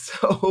 And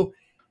so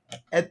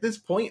at this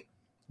point,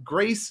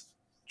 Grace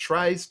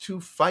tries to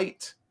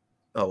fight.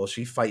 Oh, well,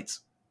 she fights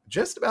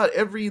just about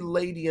every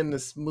lady in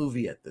this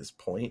movie at this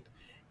point.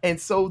 And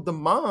so the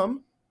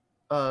mom,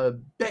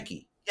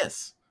 Becky,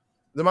 yes,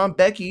 the mom,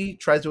 Becky,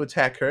 tries to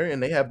attack her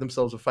and they have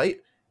themselves a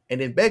fight.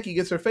 And then Becky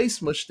gets her face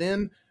smushed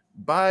in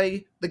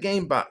by the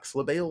game box,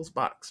 LaBelle's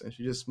box, and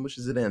she just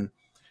smushes it in.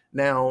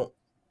 Now,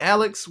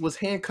 Alex was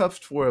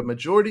handcuffed for a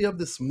majority of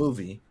this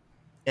movie.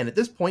 And at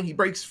this point, he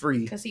breaks free.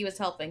 Because he was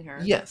helping her.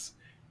 Yes.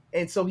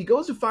 And so he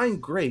goes to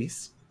find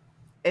Grace.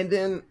 And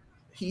then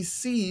he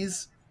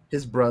sees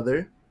his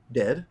brother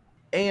dead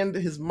and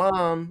his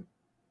mom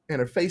and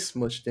her face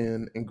smushed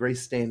in and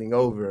Grace standing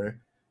over her.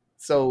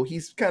 So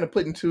he's kind of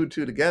putting two and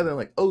two together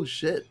like, oh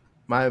shit,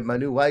 my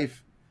new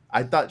wife,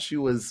 I thought she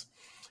was.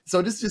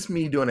 So this is just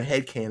me doing a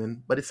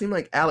headcanon, but it seemed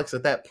like Alex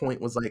at that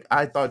point was like,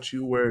 I thought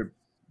you were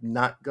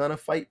not gonna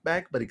fight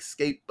back but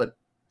escape, but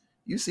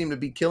you seem to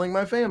be killing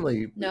my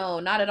family.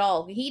 No, not at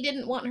all. He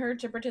didn't want her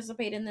to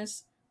participate in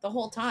this the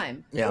whole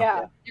time.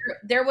 Yeah.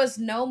 There was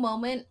no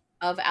moment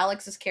of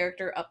Alex's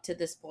character up to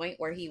this point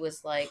where he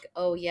was like,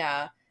 oh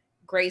yeah,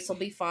 Grace will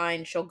be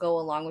fine. She'll go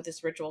along with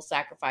this ritual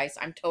sacrifice.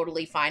 I'm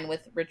totally fine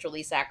with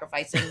ritually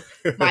sacrificing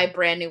my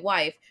brand new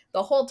wife.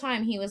 The whole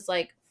time he was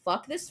like,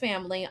 fuck this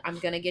family. I'm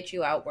going to get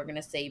you out. We're going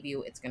to save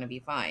you. It's going to be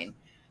fine.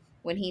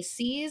 When he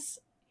sees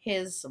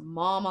his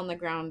mom on the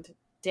ground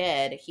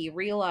dead, he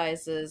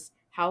realizes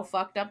how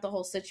fucked up the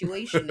whole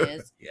situation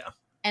is. Yeah.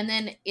 And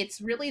then it's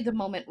really the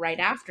moment right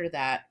after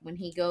that when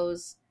he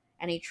goes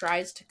and he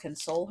tries to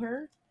console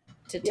her,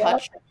 to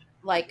touch,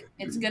 like,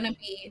 it's gonna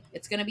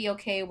be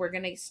okay, we're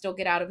gonna still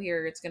get out of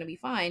here, it's gonna be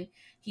fine.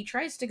 He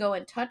tries to go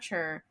and touch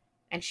her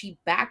and she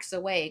backs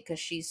away because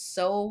she's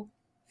so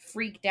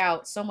freaked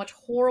out. So much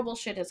horrible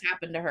shit has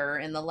happened to her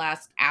in the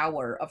last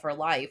hour of her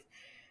life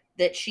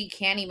that she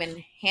can't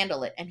even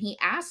handle it. And he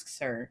asks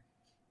her,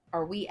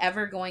 are we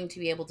ever going to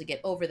be able to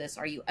get over this?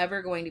 Are you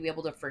ever going to be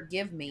able to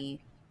forgive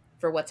me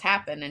for what's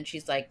happened? And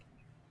she's like,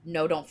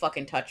 no, don't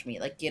fucking touch me.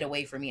 Like, get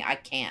away from me. I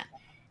can't.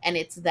 And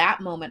it's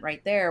that moment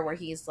right there where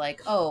he's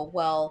like, oh,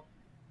 well,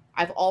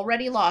 I've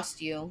already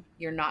lost you.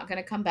 You're not going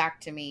to come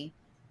back to me.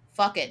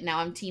 Fuck it. Now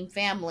I'm team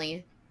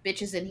family.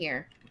 Bitches in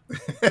here.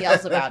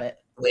 Yells about it.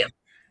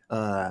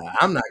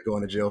 I'm not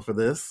going to jail for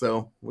this,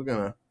 so we're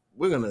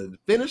gonna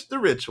finish the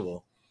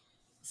ritual.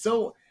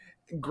 So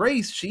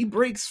Grace, she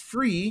breaks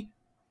free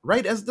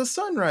right as the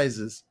sun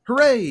rises.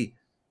 Hooray!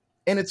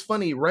 And it's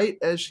funny, right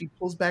as she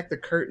pulls back the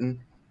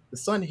curtain, the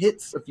sun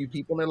hits a few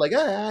people and they're like,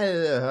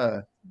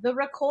 ah. The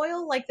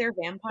recoil like they're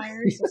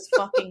vampires is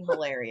fucking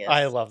hilarious.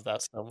 I love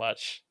that so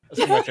much. It's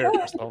my favorite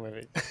part of the whole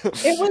movie.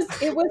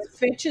 It was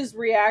Fitch's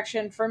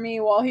reaction for me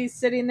while he's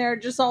sitting there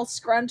just all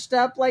scrunched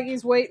up like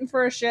he's waiting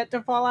for a shit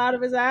to fall out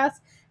of his ass.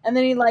 And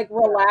then he like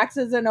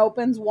relaxes and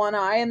opens one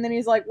eye and then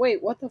he's like,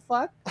 wait, what the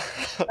fuck?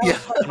 Yeah.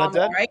 I'm not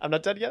dead. Right? I'm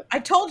not dead yet. I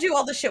told you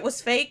all the shit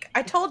was fake.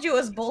 I told you it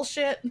was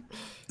bullshit.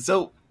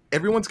 So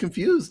everyone's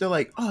confused. They're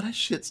like, oh, that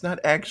shit's not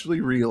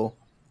actually real.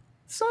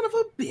 Son of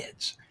a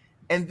bitch.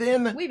 And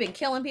then We've been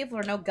killing people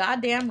for no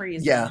goddamn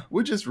reason. yeah,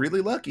 we're just really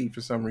lucky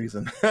for some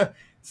reason.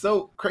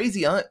 So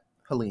crazy aunt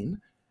Helene,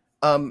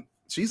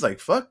 she's like,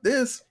 fuck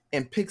this,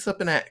 and picks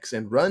up an axe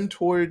and run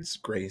towards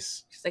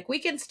Grace. She's like, we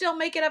can still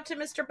make it up to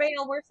Mr.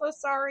 Bale. We're so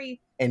sorry.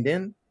 And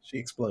then she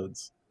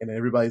explodes. And then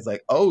everybody's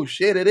like, oh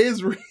shit, it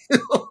is real.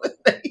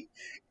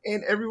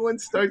 And everyone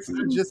starts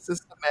to just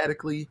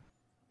systematically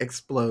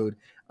explode.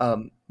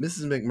 Mrs.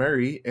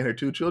 McMurray and her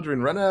two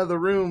children run out of the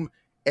room,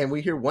 and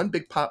we hear one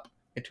big pop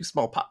and two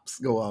small pops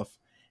go off.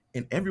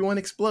 And everyone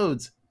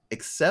explodes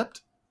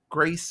except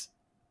Grace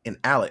and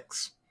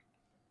Alex.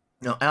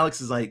 Now, Alex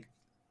is like,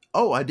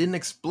 oh, I didn't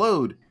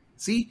explode.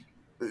 See,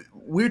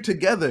 we're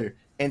together.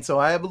 And so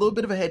I have a little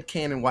bit of a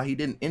headcanon why he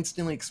didn't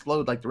instantly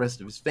explode like the rest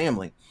of his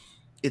family.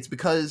 It's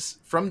because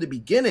from the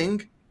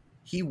beginning,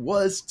 he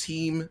was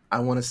team, I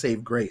want to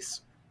save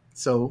Grace.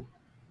 So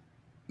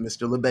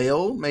Mr.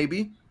 LaBelle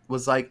maybe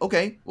was like,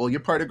 okay, well,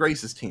 you're part of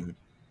Grace's team.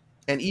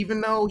 And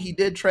even though he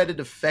did try to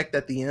defect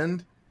at the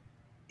end,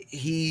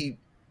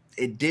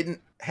 it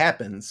didn't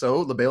happen.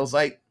 So LaBelle's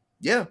like,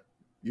 yeah,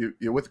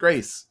 you're with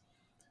Grace.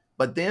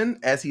 But then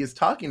as he is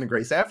talking to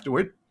Grace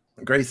afterward,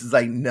 Grace is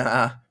like,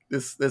 nah,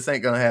 this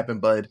ain't gonna happen,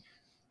 bud.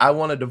 I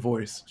want a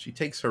divorce. She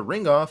takes her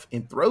ring off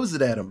and throws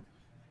it at him.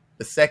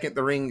 The second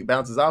the ring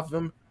bounces off of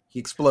him, he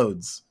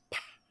explodes.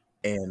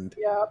 And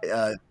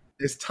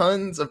there's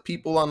tons of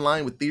people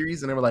online with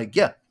theories, and they were like,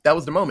 yeah, that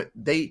was the moment.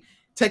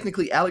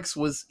 Technically, Alex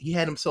he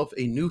had himself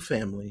a new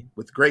family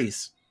with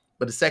Grace.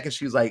 But the second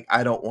she was like,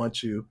 I don't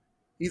want you,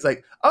 he's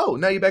like, oh,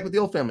 now you're back with the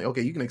old family.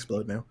 Okay, you can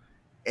explode now.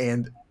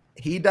 And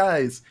he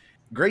dies.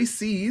 Grace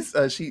sees,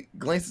 she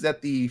glances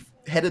at the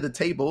head of the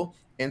table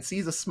and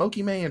sees a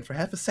smoky man for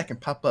half a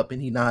second pop up,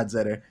 and he nods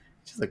at her.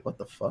 She's like, what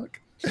the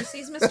fuck? She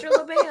sees Mr.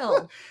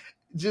 LaBelle.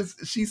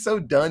 She's so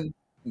done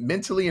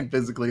mentally and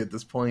physically at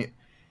this point.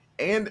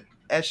 And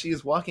as she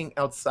is walking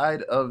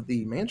outside of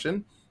the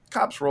mansion,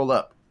 cops roll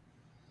up.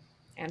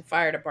 And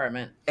fire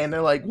department. And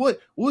they're like, what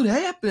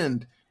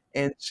happened?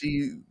 And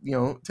she,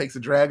 takes a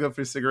drag of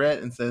her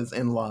cigarette and says,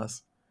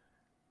 in-laws.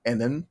 And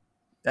then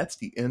that's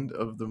the end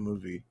of the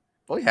movie.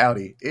 Boy,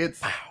 howdy.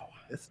 It's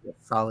a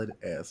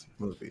solid-ass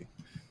movie.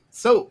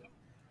 So,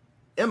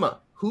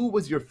 Emma, who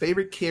was your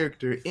favorite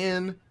character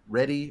in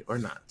Ready or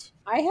Not?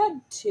 I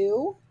had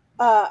two.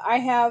 I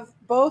have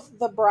both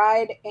the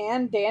bride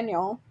and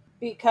Daniel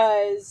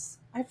because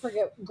I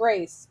forget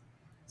Grace.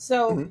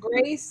 So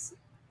Grace,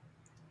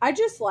 I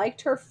just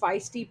liked her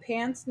feisty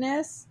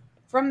pantsness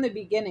from the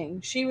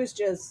beginning. She was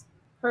just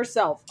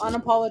herself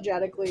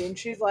unapologetically, and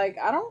she's like,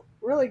 I don't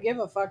really give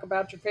a fuck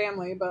about your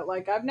family, but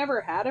like I've never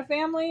had a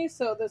family,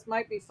 so this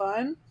might be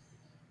fun.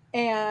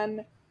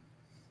 And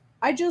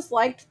I just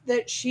liked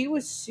that she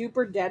was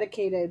super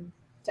dedicated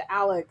to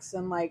Alex,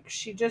 and like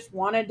she just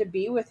wanted to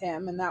be with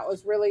him, and that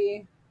was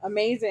really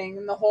amazing.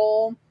 And the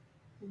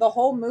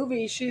whole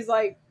movie, she's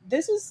like,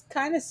 this is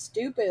kind of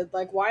stupid.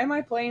 Like, why am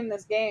I playing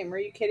this game? Are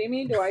you kidding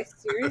me? Do I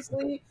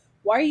seriously?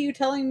 Why are you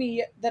telling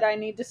me that I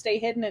need to stay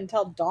hidden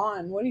until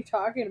dawn? What are you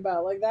talking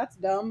about? Like, that's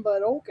dumb,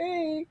 but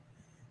okay.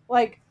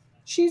 Like,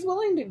 she's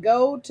willing to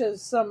go to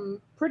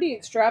some pretty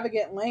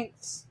extravagant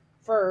lengths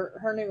for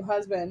her new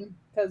husband.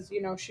 because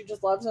she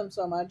just loves him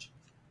so much.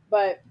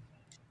 But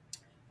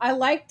I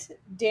liked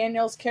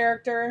Daniel's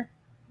character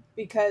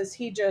because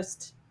he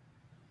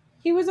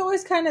was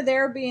always kind of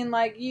there being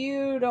like,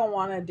 you don't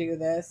want to do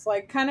this,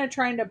 like kind of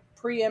trying to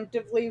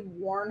preemptively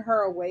warn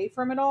her away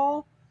from it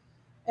all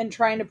and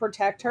trying to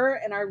protect her.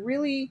 And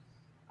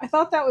I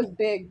thought that was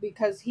big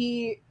because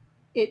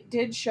it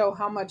did show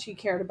how much he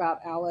cared about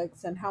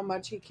Alex and how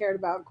much he cared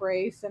about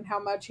Grace and how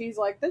much he's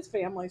like, this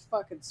family's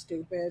fucking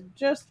stupid.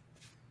 Just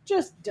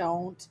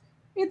don't.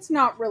 It's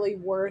not really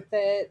worth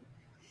it.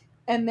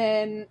 And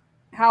then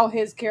how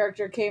his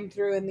character came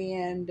through in the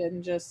end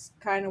and just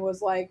kind of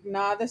was like,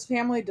 nah, this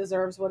family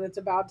deserves what it's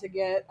about to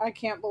get. I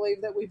can't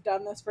believe that we've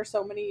done this for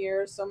so many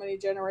years, so many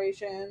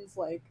generations.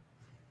 Like,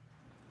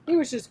 he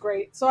was just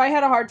great. So I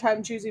had a hard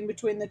time choosing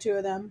between the two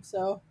of them.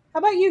 So how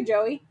about you,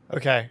 Joey?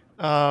 Okay.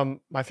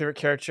 My favorite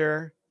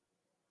character,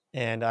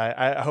 and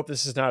I hope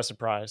this is not a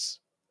surprise,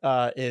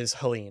 is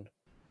Helene,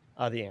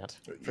 the aunt,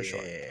 for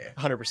sure.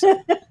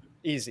 100%.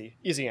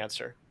 Easy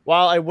answer.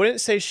 While I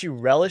wouldn't say she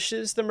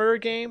relishes the murder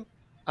game,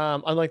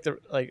 unlike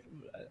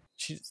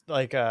she's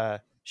like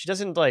she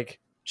doesn't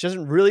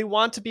really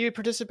want to be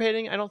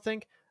participating. I don't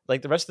think.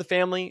 Like the rest of the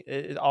family,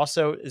 it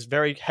also is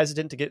very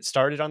hesitant to get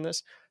started on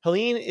this.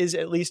 Helene is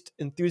at least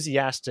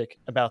enthusiastic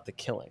about the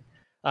killing.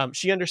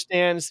 She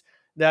understands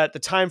that the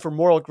time for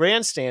moral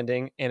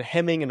grandstanding and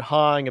hemming and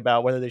hawing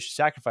about whether they should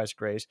sacrifice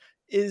Grace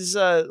is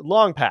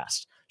long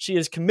past. She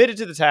is committed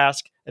to the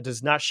task and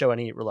does not show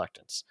any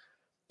reluctance.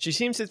 She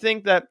seems to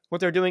think that what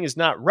they're doing is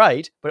not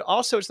right, but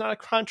also it's not a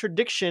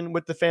contradiction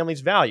with the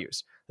family's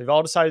values. They've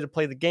all decided to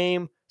play the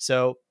game,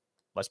 so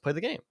let's play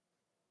the game.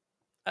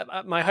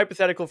 My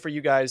hypothetical for you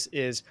guys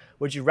is,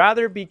 would you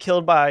rather be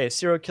killed by a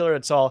serial killer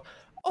that's all,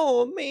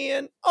 oh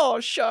man,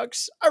 oh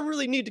shucks, I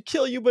really need to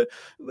kill you, but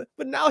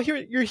now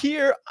you're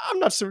here, I'm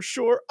not so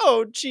sure,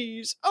 oh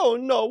geez, oh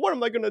no, what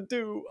am I gonna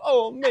do,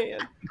 oh man?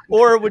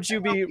 Or would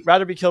you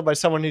rather be killed by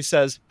someone who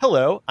says,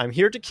 hello, I'm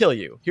here to kill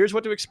you, here's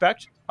what to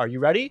expect, are you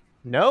ready?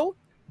 No?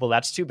 Well,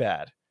 that's too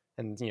bad.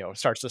 And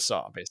starts the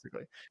saw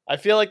basically. I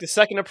feel like the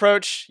second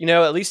approach,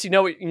 at least you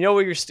know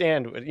where you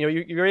stand.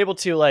 You're able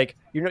to like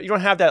you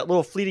don't have that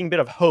little fleeting bit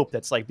of hope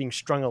that's like being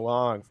strung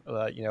along,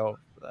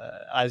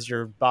 as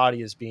your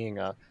body is being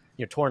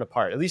torn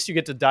apart. At least you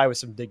get to die with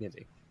some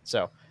dignity.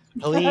 So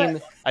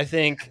Helene, I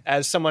think,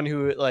 as someone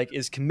who like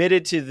is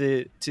committed to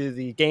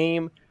the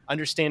game,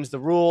 understands the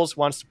rules,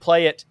 wants to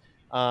play it.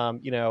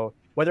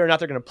 Whether or not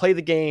they're going to play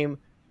the game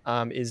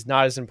is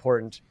not as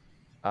important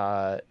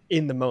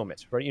in the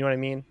moment, right? You know what I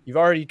mean? You've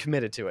already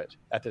committed to it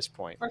at this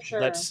point. For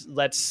sure.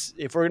 Let's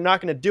if we're not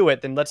going to do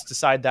it, then let's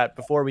decide that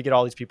before we get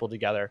all these people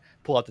together,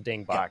 pull out the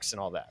dang box and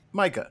all that.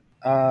 Micah.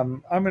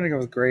 I'm gonna go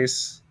with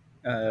Grace.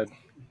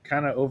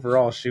 Kind of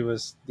overall, she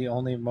was the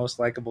only most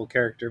likable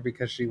character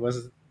because she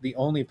was the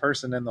only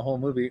person in the whole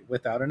movie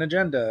without an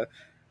agenda.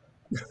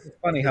 It's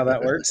funny how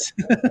that works.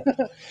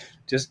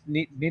 Just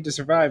need to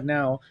survive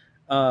now.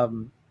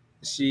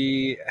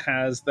 She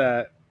has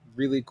that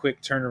really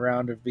quick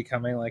turnaround of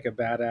becoming like a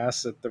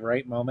badass at the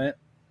right moment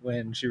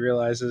when she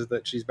realizes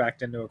that she's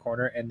backed into a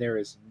corner and there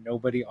is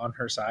nobody on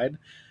her side.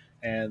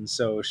 And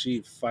so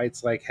she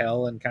fights like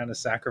hell and kind of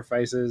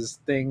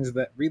sacrifices things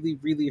that really,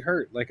 really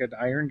hurt, like an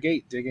iron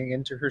gate digging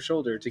into her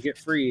shoulder to get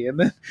free. And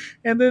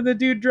then the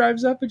dude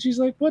drives up and she's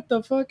like, "What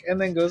the fuck?" And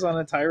then goes on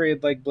a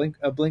tirade like Blink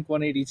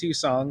 182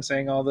 song,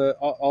 saying all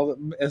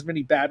the as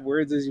many bad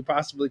words as you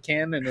possibly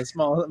can in a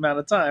small amount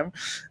of time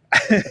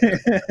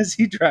as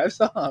he drives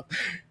off.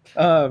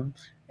 And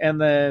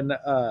then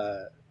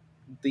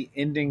the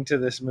ending to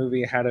this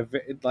movie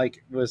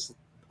was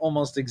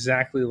almost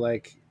exactly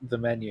like The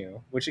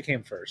Menu, which it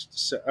came first.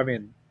 So I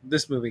mean,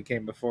 this movie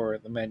came before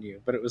The Menu,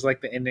 but it was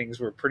like the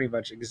endings were pretty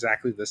much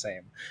exactly the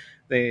same.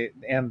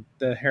 And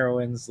the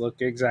heroines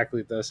look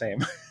exactly the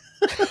same.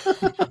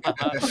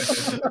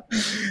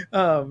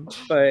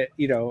 But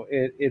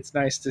it's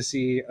nice to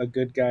see a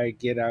good guy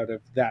get out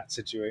of that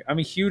situation. I'm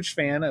a huge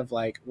fan of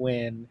like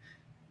when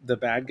the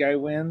bad guy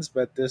wins,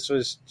 but this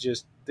was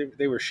just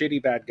they were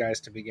shitty bad guys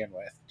to begin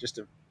with, just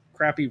a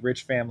crappy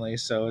rich family.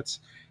 So it's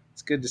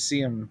good to see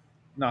him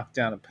knock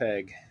down a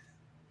peg.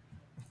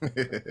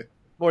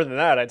 More than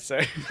that, I'd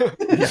say.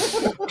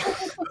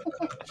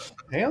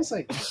 Hail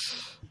Satan!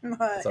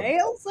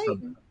 Hail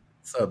Satan!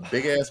 It's a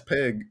big ass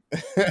pig.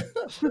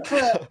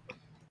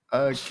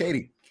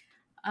 Katie.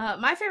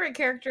 My favorite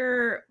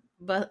character,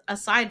 but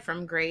aside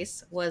from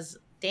Grace, was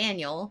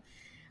Daniel.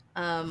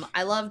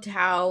 I loved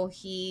how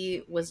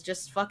he was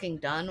just fucking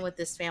done with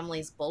this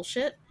family's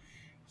bullshit.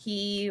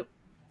 He,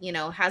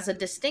 has a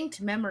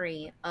distinct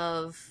memory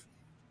of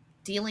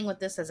dealing with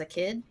this as a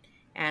kid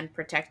and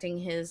protecting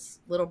his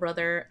little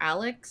brother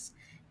Alex.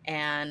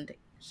 And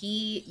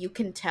you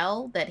can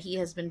tell that he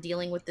has been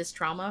dealing with this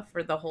trauma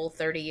for the whole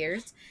 30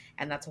 years.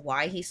 And that's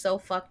why he's so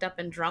fucked up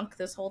and drunk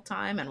this whole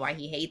time, and why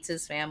he hates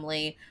his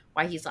family,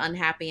 why he's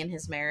unhappy in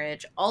his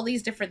marriage, all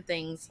these different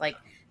things. Like,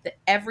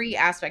 every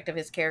aspect of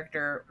his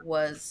character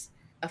was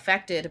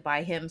affected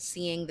by him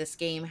seeing this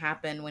game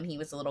happen when he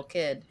was a little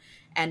kid.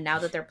 And now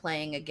that they're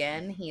playing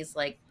again, he's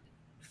like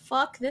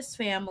fuck this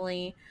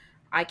family.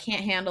 I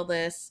can't handle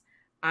this.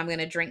 I'm going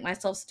to drink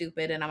myself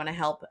stupid and I'm going to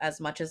help as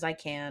much as I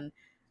can.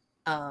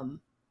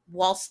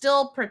 While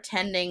still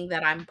pretending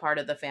that I'm part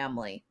of the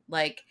family.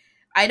 Like,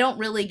 I don't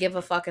really give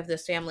a fuck if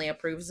this family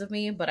approves of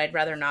me, but I'd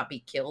rather not be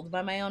killed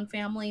by my own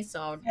family.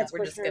 So That's we're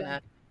for just sure.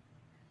 gonna,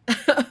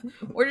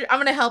 I'm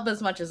gonna help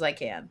as much as I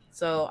can.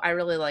 So I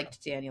really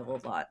liked Daniel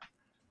a lot.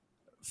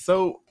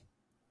 So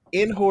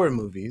in horror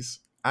movies,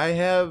 I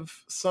have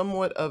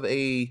somewhat of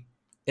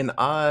an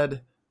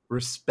odd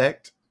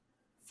respect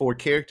for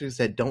characters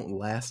that don't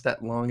last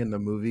that long in the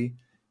movie.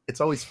 It's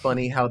always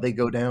funny how they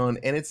go down,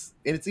 and it's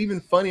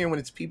even funnier when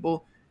it's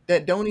people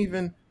that don't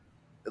even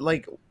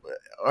like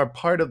are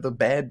part of the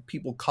bad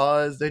people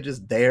cause. They're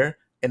just there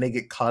and they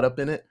get caught up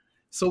in it.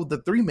 So the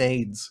three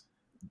maids,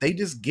 they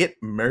just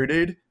get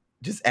murdered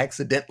just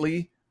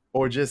accidentally,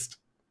 or just,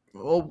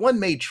 well, one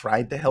maid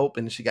tried to help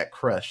and she got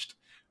crushed,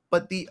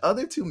 but the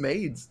other two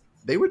maids,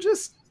 they were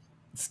just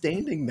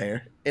standing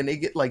there and they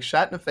get like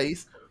shot in the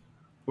face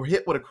or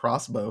hit with a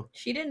crossbow.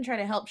 She didn't try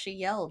to help. She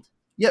yelled.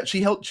 Yeah,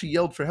 she helped. She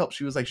yelled for help.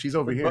 She was like, "She's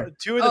over here."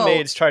 Two of the Oh.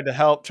 maids tried to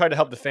help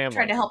the family.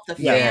 Tried to help the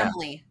Yeah.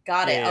 family.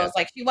 Got it. Yeah, I was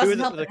like, she Two wasn't of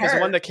the- helping because her.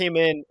 the one that came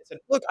in said,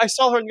 "Look, I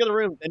saw her in the other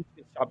room," and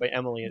she got shot by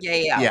Emily.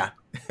 Yeah.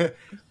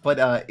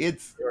 But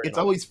it's Very it's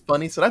nice. always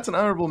funny. So that's an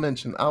honorable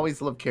mention. I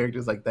always love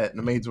characters like that, and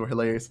the maids were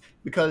hilarious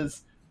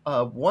because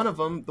one of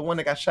them, the one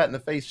that got shot in the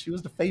face, she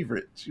was the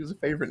favorite. She was a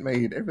favorite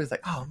maid. Everybody's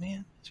like, "Oh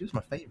man, she was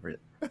my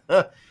favorite."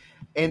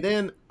 And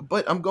then,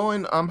 but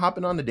I'm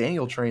hopping on the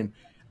Daniel train.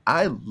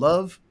 I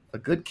love a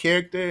good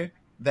character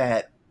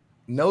that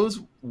knows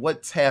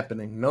what's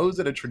happening, knows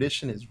that a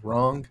tradition is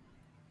wrong,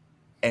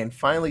 and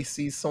finally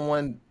sees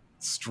someone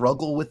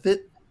struggle with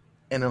it,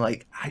 and they're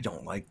like, I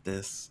don't like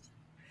this.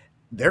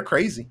 They're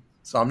crazy.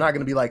 So I'm not going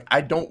to be like, I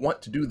don't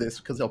want to do this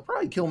because they'll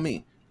probably kill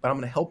me, but I'm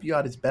going to help you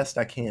out as best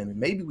I can, and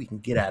maybe we can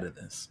get out of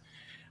this.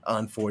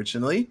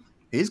 Unfortunately,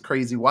 his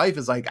crazy wife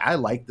is like, I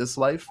like this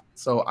life,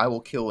 so I will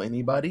kill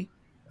anybody.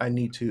 I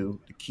need to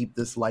keep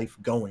this life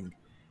going.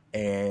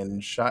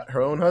 And shot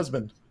her own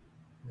husband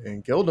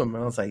and killed him.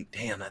 And I was like,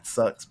 damn, that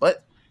sucks.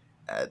 But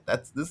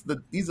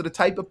these are the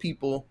type of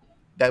people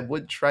that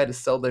would try to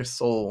sell their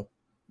soul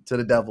to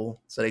the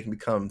devil so they can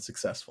become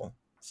successful.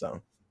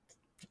 So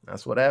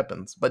that's what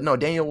happens. But no,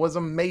 Daniel was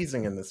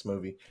amazing in this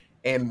movie.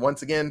 And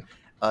once again,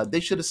 they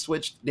should have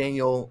switched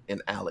Daniel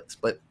and Alex.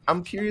 But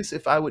I'm curious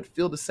if I would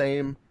feel the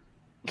same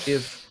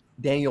if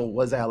Daniel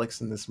was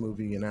Alex in this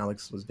movie and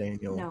Alex was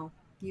Daniel. No,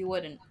 you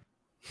wouldn't.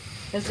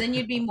 Because then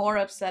you'd be more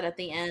upset at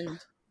the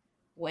end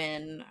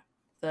when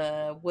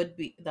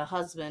the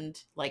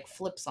husband like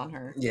flips on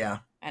her. Yeah.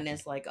 And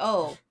is like,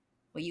 oh,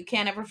 well, you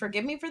can't ever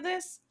forgive me for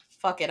this?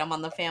 Fuck it, I'm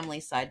on the family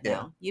side now.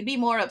 Yeah. You'd be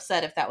more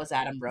upset if that was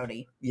Adam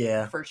Brody.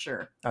 Yeah. For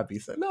sure. I'd be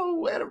saying,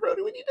 no, Adam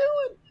Brody, what are you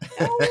doing?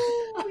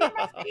 No, you're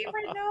my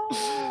favorite.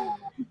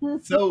 No.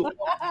 So,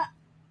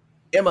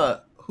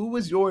 Emma, who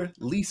was your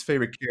least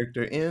favorite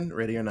character in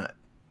Ready or Not?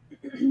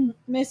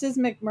 Mrs.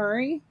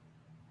 McMurray.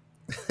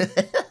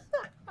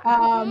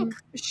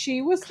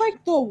 She was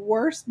like the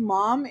worst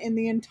mom in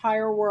the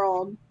entire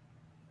world.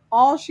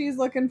 All she's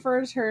looking for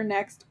is her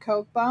next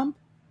Coke bump.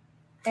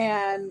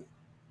 And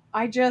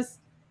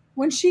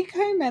when she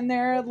came in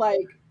there,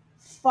 like,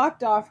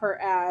 fucked off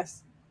her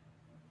ass,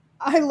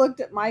 I looked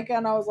at Micah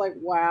and I was like,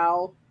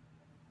 wow.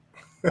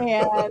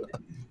 And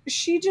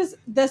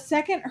the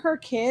second her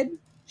kid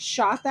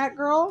shot that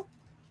girl,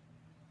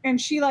 and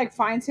she like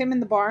finds him in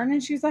the barn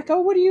and she's like,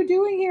 oh, what are you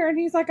doing here? And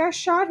he's like, I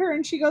shot her.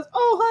 And she goes,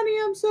 oh, honey,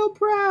 I'm so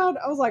proud.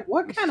 I was like,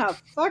 what kind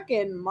of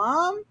fucking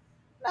mom?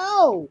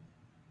 No.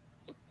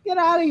 Get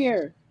out of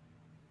here.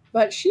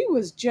 But she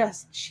was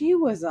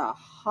a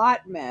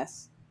hot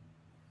mess.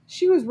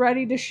 She was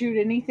ready to shoot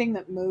anything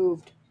that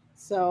moved.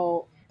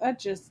 So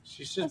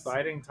She's just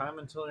biding time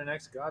until her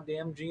next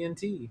goddamn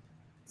GNT.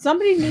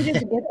 somebody needed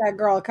to get that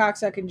girl a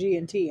cocksucking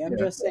G&T. I'm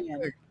just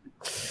saying.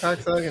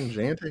 Cocksucking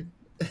Janty.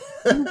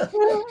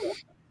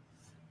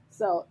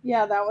 So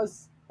yeah, that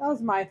was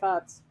my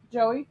thoughts.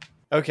 Joey?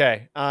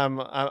 Okay,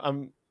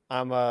 I'm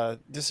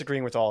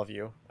disagreeing with all of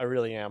you. I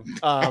really am.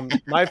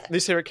 My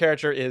least favorite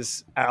character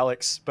is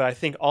Alex, but I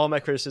think all my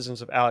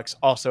criticisms of Alex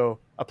also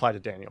apply to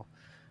Daniel.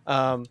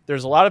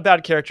 There's a lot of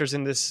bad characters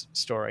in this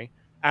story.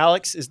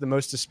 Alex is the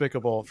most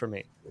despicable for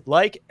me.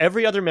 Like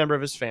every other member of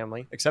his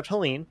family, except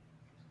Helene,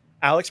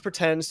 Alex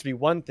pretends to be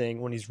one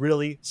thing when he's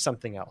really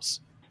something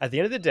else. At the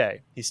end of the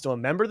day, he's still a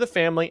member of the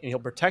family, and he'll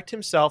protect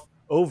himself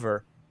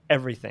over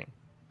everything.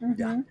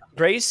 Mm-hmm.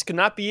 Grace could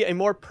not be a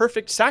more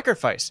perfect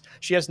sacrifice.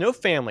 She has no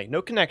family,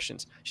 no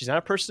connections. She's not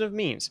a person of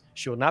means.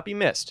 She will not be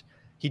missed.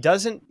 He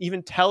doesn't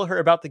even tell her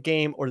about the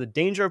game or the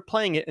danger of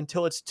playing it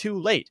until it's too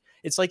late.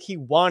 It's like he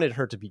wanted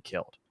her to be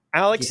killed.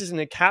 Alex is an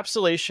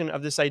encapsulation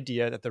of this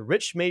idea that the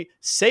rich may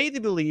say they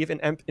believe in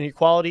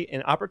equality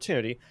and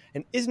opportunity,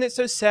 and isn't it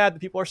so sad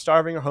that people are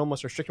starving or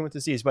homeless or stricken with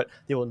disease, but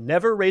they will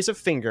never raise a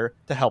finger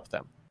to help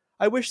them.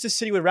 I wish the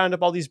city would round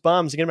up all these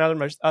bums and get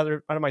them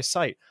out of my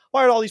sight.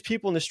 Why are all these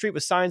people in the street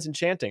with signs and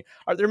chanting?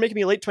 They're making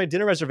me late to my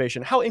dinner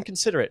reservation. How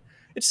inconsiderate.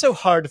 It's so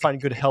hard to find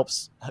good help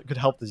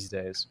these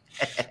days.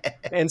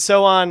 And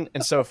so on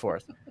and so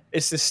forth.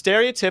 It's the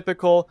stereotype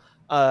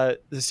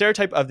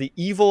of the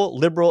evil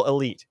liberal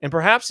elite. And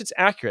perhaps it's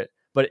accurate,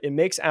 but it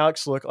makes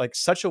Alex look like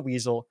such a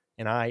weasel,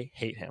 and I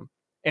hate him.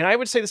 And I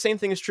would say the same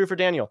thing is true for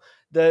Daniel.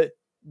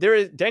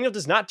 Daniel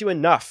does not do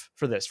enough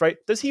for this, right?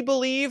 Does he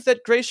believe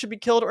that Grace should be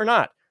killed or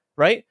not,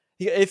 right?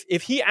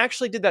 If he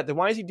actually did that, then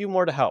why does he do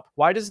more to help?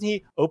 Why doesn't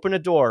he open a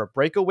door,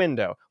 break a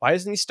window? Why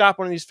doesn't he stop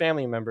one of these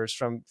family members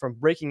from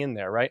breaking in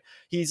there, right?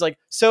 He's like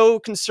so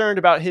concerned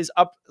about his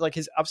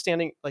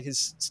standing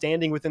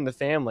within the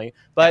family,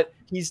 but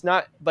he's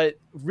not. But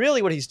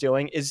really, what he's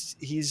doing is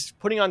he's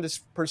putting on this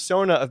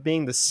persona of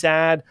being the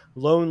sad,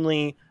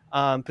 lonely,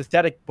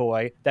 pathetic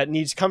boy that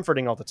needs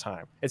comforting all the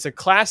time. It's a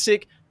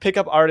classic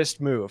pickup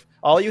artist move.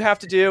 All you have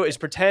to do is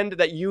pretend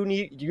that you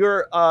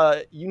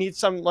need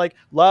some like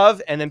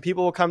love, and then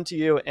people will come to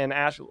you and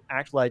act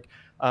like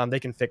they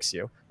can fix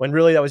you, when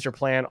really that was your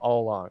plan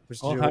all along.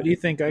 Well, how do you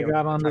think I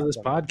got onto this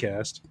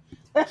podcast?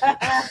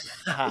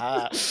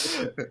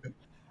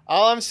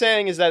 All I'm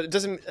saying is that it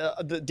doesn't.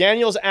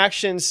 Daniel's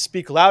actions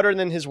speak louder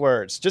than his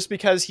words. Just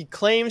because he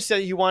claims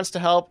that he wants to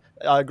help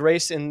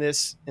Grace in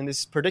this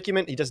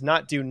predicament, he does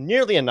not do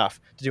nearly enough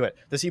to do it.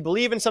 Does he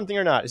believe in something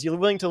or not? Is he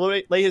willing to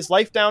lay his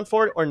life down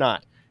for it or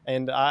not?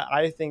 And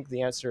I think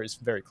the answer is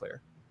very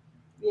clear.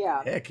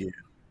 Yeah. Heck yeah.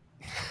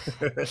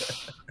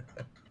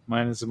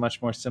 Mine is a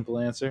much more simple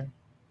answer.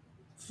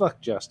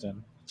 Fuck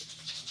Justin.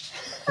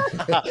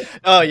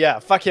 Oh yeah,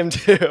 fuck him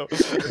too.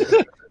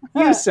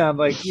 You sound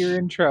like you're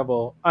in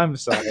trouble. I'm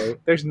sorry.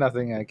 There's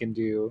nothing I can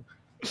do.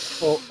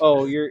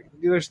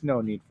 There's no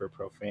need for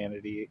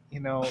profanity.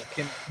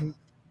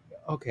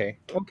 Okay,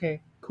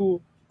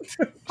 cool.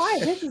 Hi,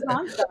 this is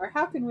OnStar.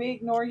 How can we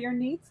ignore your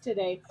needs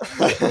today?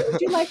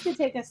 Would you like to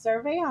take a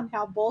survey on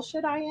how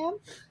bullshit I am?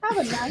 Have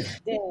a nice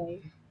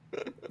day.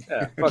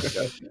 Yeah, fuck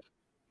that.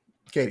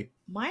 Katie.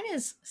 Mine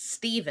is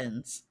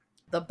Stevens,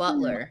 the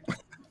butler.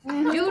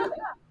 Dude,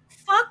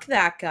 fuck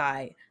that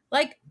guy.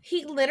 Like,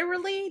 he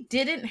literally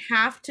didn't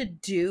have to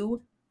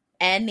do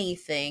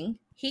anything.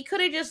 He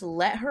could have just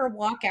let her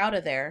walk out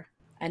of there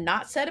and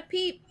not said a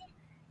peep,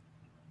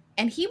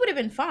 and he would have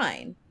been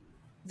fine.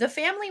 The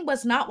family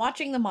was not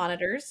watching the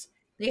monitors.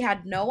 They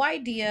had no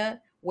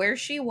idea where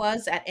she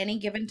was at any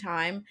given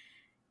time.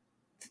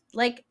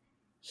 Like,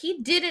 he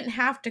didn't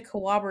have to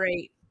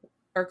cooperate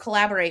or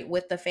collaborate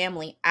with the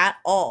family at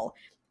all.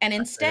 And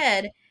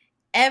instead,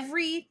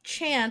 every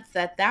chance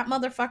that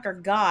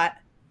motherfucker got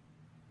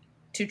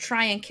to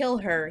try and kill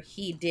her,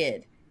 he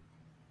did.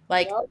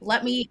 Like, Yep.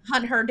 Let me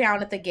hunt her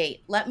down at the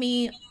gate. Let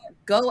me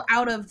go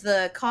out of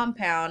the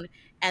compound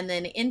and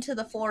then into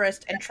the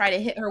forest and try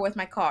to hit her with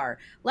my car.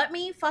 Let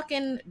me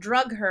fucking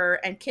drug her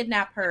and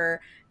kidnap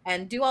her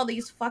and do all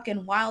these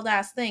fucking wild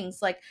ass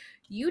things. Like,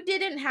 you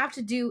didn't have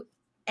to do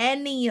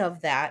any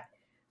of that.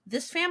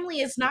 This family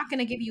is not going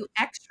to give you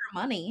extra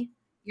money.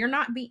 You're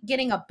not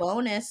getting a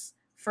bonus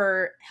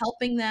for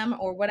helping them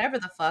or whatever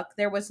the fuck.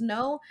 There was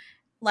no,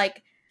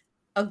 like,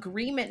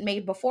 agreement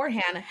made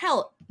beforehand.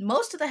 Hell,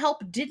 most of the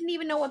help didn't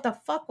even know what the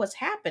fuck was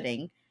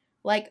happening.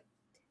 Like,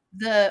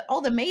 all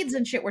the maids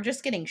and shit were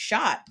just getting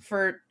shot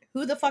for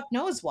who the fuck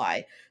knows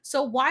why.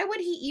 So why would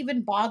he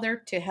even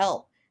bother to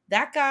help?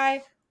 That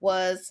guy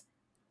was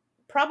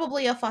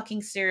probably a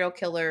fucking serial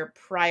killer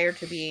prior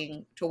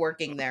to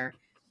working there,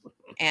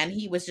 and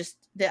he was just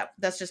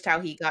that's just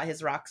how he got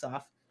his rocks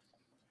off.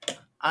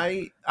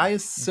 I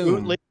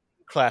assume Bootleg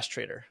class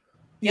traitor.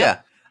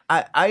 Yeah.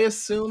 I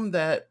assume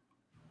that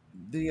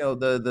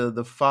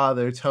the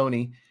father,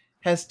 Tony,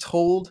 has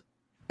told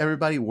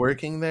everybody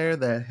working there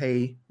that,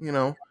 hey,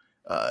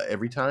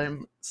 every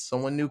time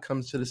someone new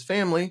comes to this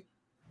family,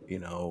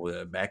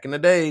 back in the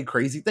day,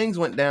 crazy things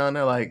went down.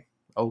 They're like,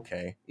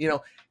 okay,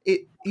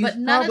 But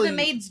none of the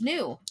maids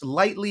knew.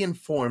 Lightly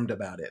informed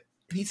about it.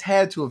 He's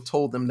had to have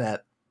told them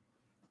that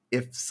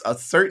if a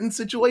certain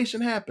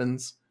situation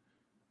happens,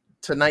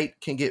 tonight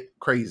can get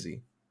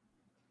crazy.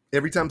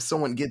 Every time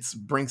someone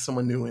brings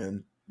someone new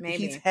in, Maybe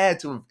he's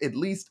had to have at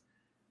least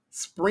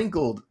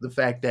sprinkled the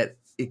fact that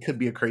it could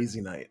be a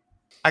crazy night.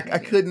 I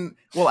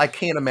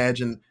can't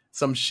imagine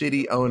some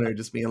shitty owner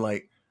just being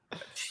like,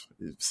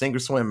 sink or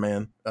swim,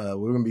 man.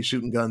 We're going to be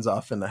shooting guns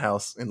off in the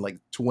house in like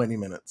 20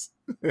 minutes.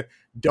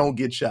 Don't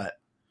get shot.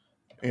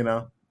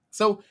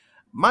 So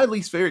my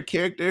least favorite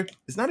character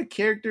is not a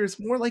character. It's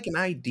more like an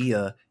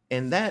idea.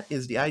 And that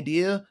is the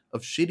idea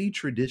of shitty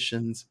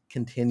traditions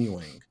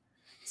continuing.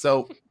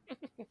 So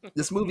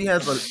this movie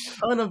has a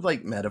ton of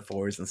like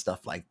metaphors and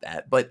stuff like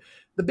that. But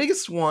the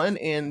biggest one,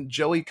 and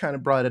Joey kind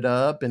of brought it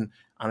up, and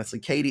honestly,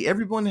 Katie,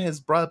 everyone has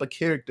brought up a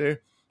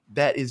character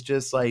that is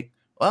just like,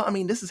 well, I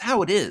mean, this is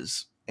how it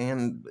is.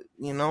 And,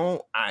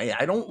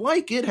 I don't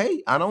like it.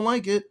 Hey, I don't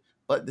like it.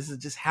 But this is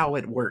just how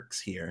it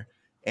works here.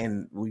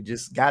 And we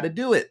just got to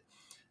do it.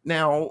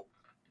 Now,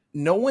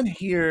 no one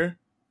here,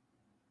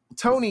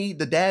 Tony,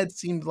 the dad,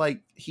 seemed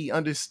like he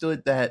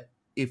understood that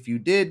if you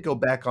did go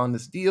back on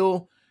this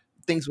deal,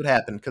 things would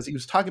happen because he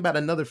was talking about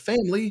another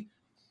family,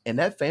 and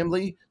that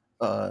family,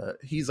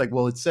 he's like,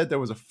 well, it said there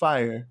was a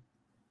fire,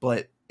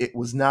 but it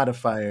was not a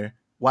fire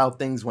while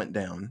things went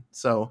down.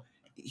 So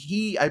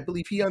I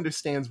believe he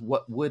understands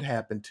what would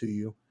happen to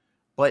you,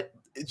 but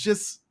it's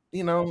just,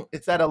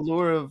 it's that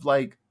allure of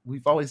like,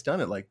 we've always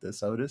done it like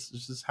this, Otis.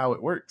 This is how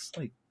it works.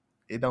 Like,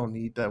 it don't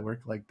need to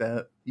work like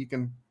that. You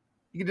can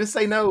just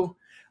say no.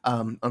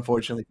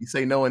 Unfortunately, if you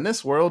say no in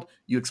this world,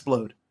 you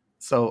explode.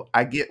 So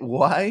I get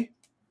why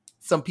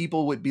some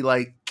people would be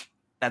like,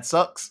 that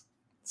sucks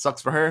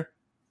for her,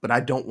 but I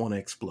don't want to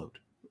explode.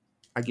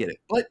 I get it.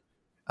 But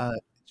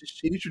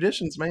just shitty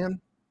traditions, man.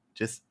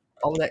 Just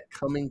all that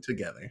coming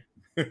together.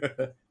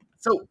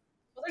 So,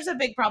 well, there's a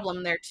big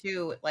problem there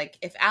too. Like,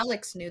 if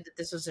Alex knew that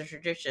this was a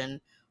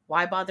tradition,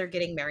 why bother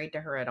getting married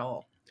to her at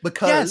all?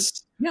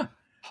 because Yes.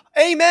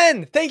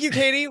 Amen. Thank you,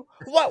 Katie.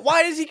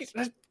 Why does he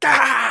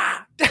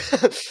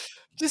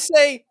just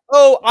say,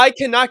 "Oh, I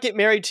cannot get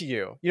married to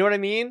you"? You know what I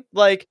mean?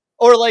 Like,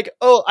 or like,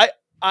 "Oh,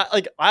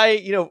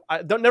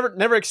 I don't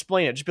never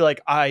explain it. Just be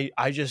like, I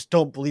just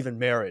don't believe in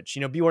marriage."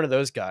 Be one of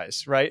those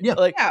guys, right? Yeah.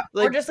 Like, Yeah,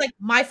 or just like,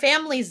 my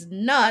family's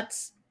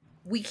nuts.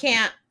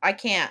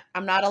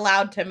 I'm not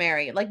allowed to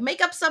marry. Like,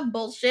 make up some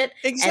bullshit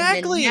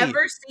exactly. and then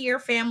never see your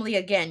family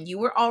again. You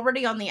were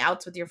already on the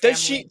outs with your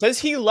family. Does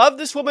he love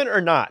this woman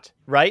or not?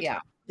 Right? Yeah.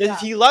 If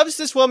he loves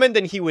this woman,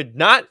 then he would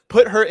not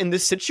put her in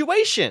this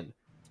situation,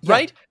 Yeah.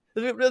 right?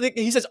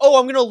 He says, "Oh,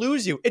 I'm going to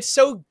lose you." It's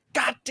so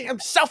goddamn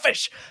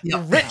selfish.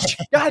 Yeah. Rich,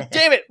 god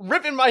damn it,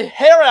 ripping my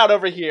hair out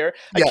over here.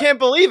 Yeah. I can't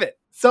believe it.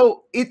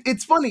 So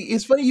it's funny.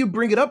 It's funny you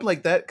bring it up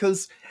like that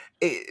because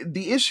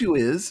the issue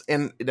is,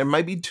 and there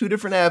might be two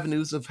different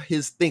avenues of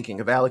his thinking,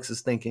 of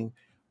Alex's thinking.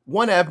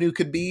 One avenue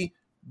could be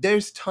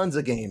there's tons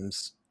of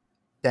games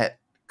that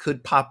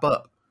could pop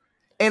up,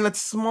 and a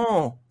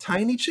small,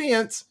 tiny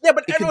chance. Yeah,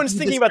 but it could everyone's be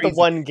thinking this about the crazy.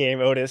 one game,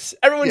 Otis.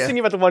 Everyone's Yeah. thinking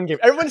about the one game.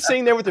 Everyone's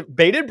sitting there with a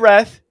bated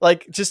breath,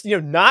 like just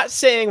not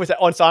saying with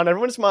it's on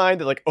everyone's mind.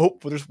 They're like, "Oh,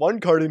 well, there's one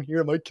card in here,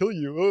 I might kill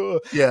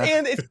you." Yeah.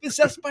 And it's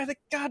possessed by the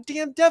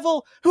goddamn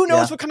devil. Who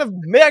knows Yeah. what kind of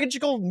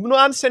magical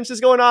nonsense is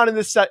going on in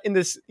this set?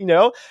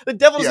 The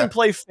devil doesn't Yeah.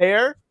 play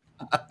fair.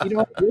 You know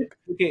what?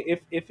 Okay,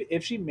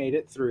 if she made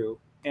it through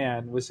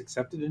and was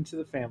accepted into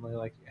the family,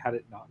 like had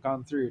it not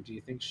gone through, do you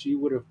think she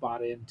would have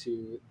bought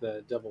into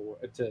the devil,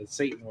 to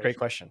Satan worship? Great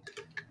question.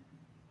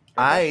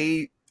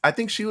 I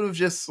think she would have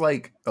just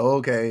like,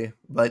 okay,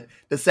 but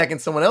the second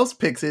someone else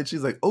picks it,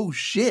 she's like, oh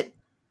shit,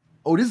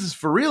 oh, this is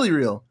for really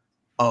real.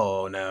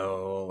 Oh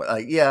no,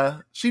 like, yeah,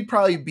 she'd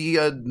probably be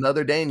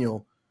another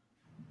Daniel,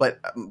 but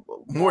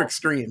more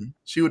extreme.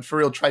 She would for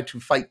real try to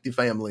fight the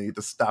family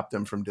to stop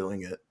them from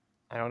doing it.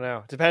 I don't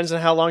know. Depends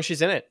on how long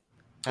she's in it.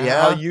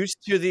 Yeah. How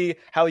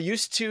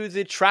used to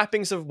the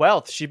trappings of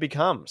wealth she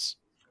becomes.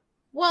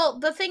 Well,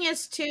 the thing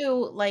is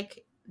too,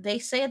 like, they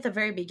say at the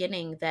very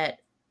beginning that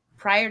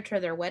prior to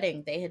their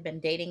wedding, they had been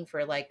dating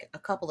for like a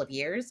couple of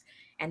years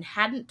and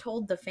hadn't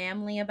told the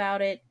family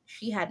about it.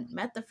 She hadn't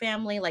met the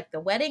family. Like, the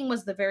wedding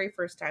was the very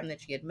first time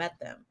that she had met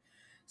them.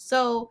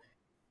 So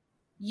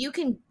you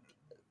can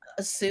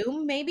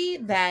assume maybe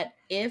that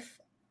if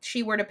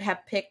she were to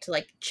have picked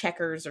like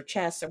checkers or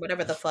chess or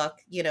whatever the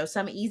fuck,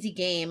 some easy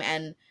game,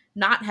 and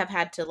not have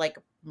had to like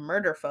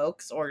murder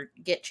folks or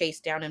get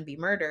chased down and be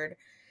murdered,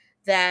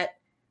 that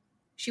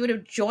she would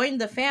have joined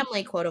the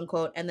family, quote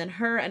unquote, and then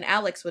her and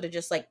Alex would have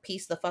just like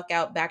pieced the fuck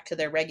out back to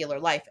their regular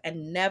life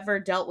and never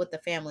dealt with the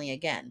family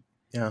again.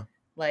 Yeah.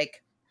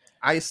 Like,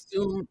 I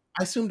assume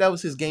that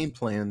was his game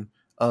plan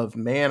of,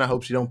 man, I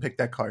hope she don't pick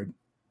that card.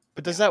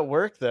 But does that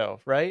work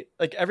though, right?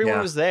 Like, everyone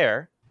Yeah. was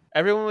there.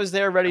 Everyone was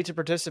there ready to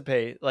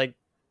participate. Like,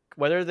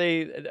 whether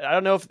I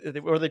don't know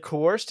if were they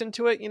coerced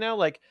into it,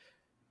 like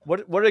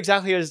what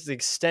exactly is the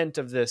extent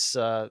of this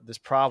this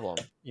problem?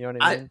 You know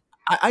what I mean?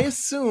 I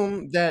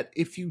assume that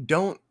if you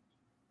don't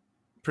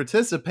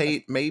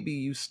participate, maybe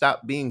you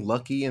stop being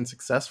lucky and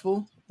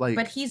successful. Like,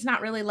 but he's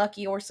not really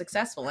lucky or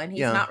successful, and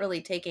he's Yeah. not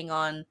really taking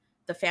on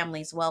the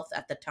family's wealth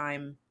at the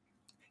time.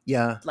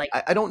 yeah, Like,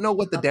 I don't know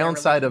what the of their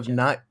downside of relationship.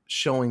 not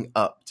showing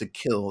up to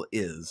kill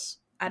is.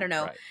 I don't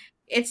know. Right.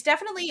 It's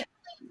definitely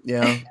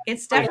Yeah.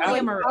 it's definitely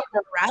a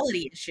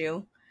morality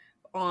issue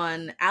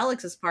on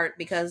Alex's part,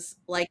 because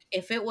like,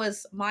 if it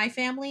was my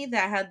family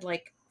that had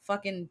like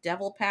fucking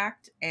devil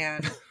pact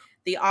and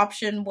the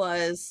option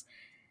was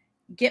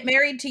get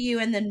married to you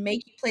and then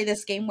make you play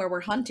this game where we're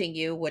hunting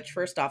you, which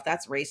first off,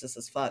 that's racist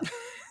as fuck.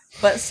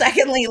 But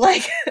secondly,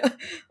 like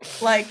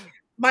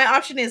my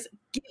option is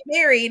get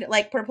married,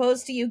 like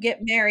propose to you, get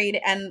married,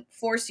 and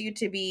force you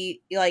to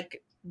be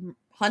like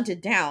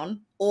hunted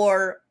down,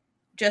 or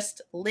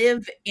just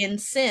live in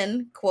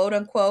sin, quote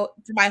unquote,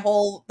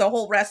 for the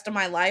whole rest of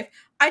my life.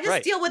 I just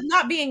Right. deal with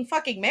not being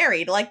fucking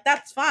married. Like,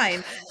 that's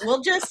fine.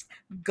 We'll just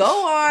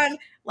go on,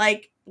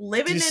 like,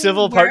 living Do in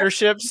civil where-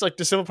 partnerships, like,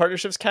 do civil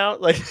partnerships count?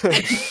 Like,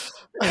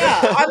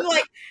 Yeah, I'm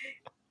like,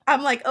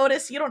 I'm like,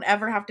 Otis, you don't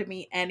ever have to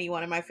meet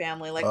anyone in my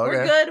family. Like,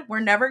 we're Okay. good. We're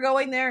never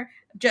going there.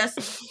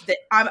 Just that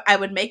I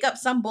would make up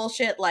some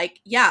bullshit like,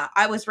 yeah,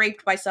 I was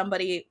raped by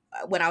somebody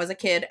when I was a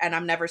kid, and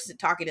I'm never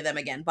talking to them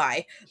again.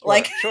 Bye.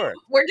 Like, Sure.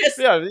 we're just,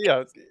 Yeah.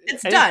 it's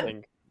Anything.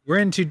 done. We're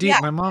in too deep. Yeah.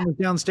 My mom is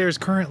downstairs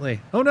currently.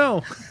 Oh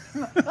no.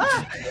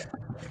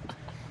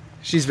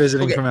 She's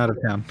visiting Okay. from out of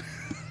town.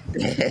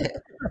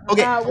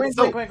 Okay, Wink,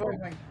 so wink,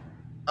 wink, wink.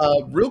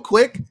 real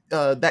quick,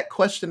 that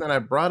question that I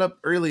brought up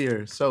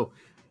earlier. So,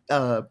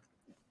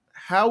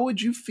 how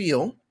would you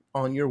feel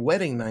on your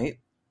wedding night?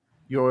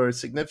 Your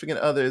significant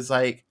other is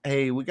like,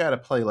 "Hey, we got to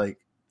play like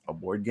a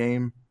board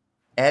game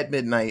at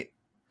midnight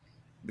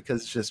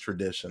because it's just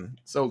tradition."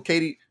 So,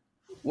 Katie,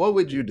 what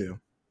would you do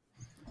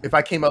if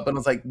I came up and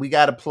was like, "We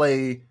got to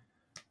play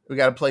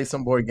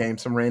some board game,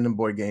 some random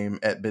board game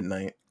at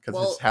midnight because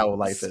Well, it's how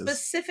life is."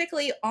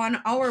 specifically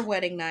on our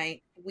wedding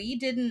night, we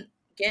didn't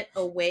get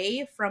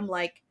away from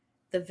like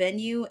the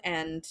venue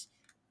and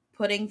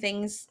putting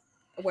things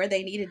where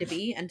they needed to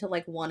be until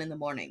like 1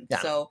 a.m. Yeah.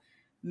 So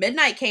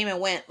midnight came and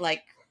went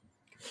like,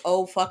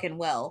 oh fucking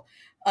well.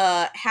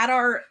 Had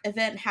our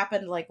event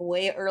happened like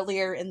way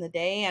earlier in the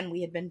day and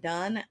we had been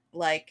done,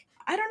 like,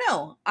 I don't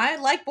know. I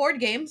like board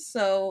games,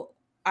 so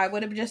I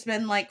would have just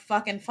been like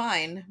fucking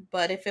fine.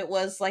 But if it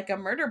was like a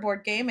murder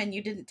board game and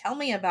you didn't tell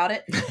me about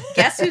it,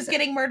 guess who's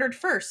getting murdered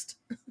first?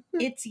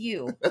 It's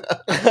you.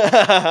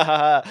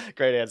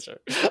 Great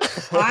answer.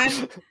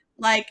 I'm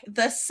like,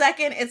 the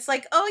second it's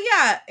like, oh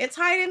yeah, it's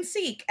hide and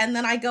seek, and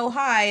then I go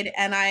hide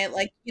and I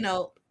like,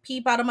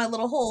 peep out of my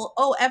little hole.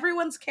 Oh,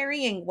 everyone's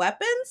carrying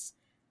weapons?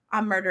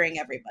 I'm murdering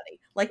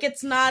everybody. Like,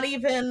 it's not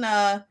even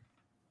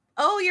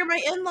oh, you're my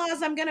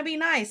in-laws, I'm gonna be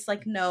nice.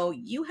 Like, no,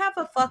 you have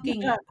a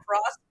fucking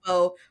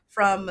crossbow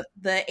from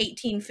the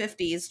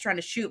 1850s trying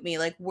to shoot me.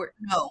 Like,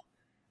 no,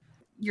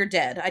 you're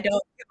dead. I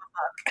don't give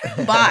a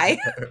fuck. Bye.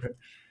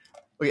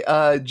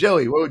 Okay,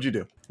 Joey, what would you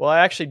do? Well, I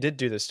actually did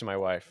do this to my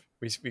wife.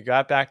 We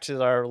got back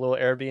to our little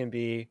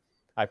Airbnb.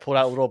 I pulled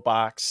out a little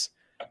box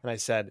and I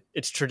said,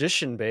 "It's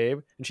tradition, babe."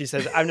 And she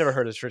says, "I've never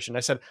heard of tradition." I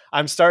said,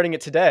 "I'm starting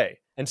it today,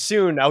 and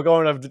soon I'll go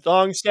on a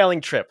long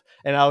sailing trip,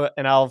 and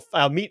I'll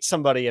meet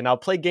somebody, and I'll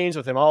play games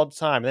with him all the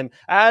time. And then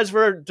as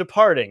we're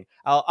departing,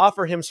 I'll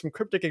offer him some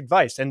cryptic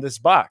advice in this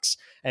box,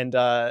 and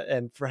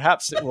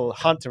perhaps it will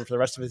haunt him for the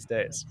rest of his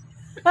days."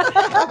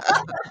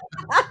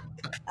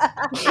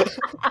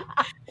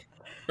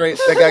 Right,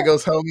 that guy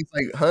goes home. He's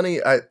like, "Honey,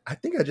 I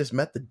think I just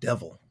met the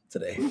devil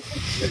today.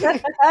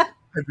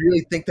 I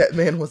really think that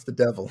man was the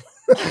devil."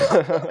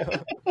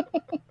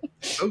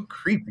 So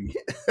creepy.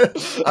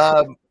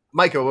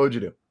 Micah, what would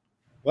you do?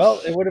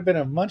 Well, it would have been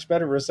a much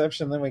better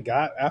reception than we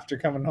got after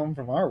coming home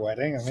from our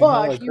wedding. I mean,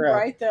 Fuck, holy you crap.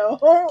 right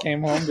though.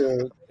 Came home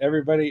to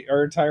everybody,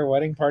 our entire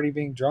wedding party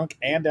being drunk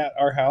and at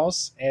our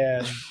house,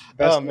 and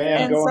best Oh, man.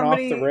 man And going off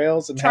somebody the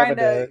rails and trying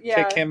having to to-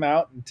 kick him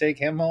out and take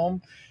him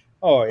home.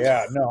 Oh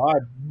yeah, no,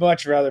 I'd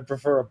much rather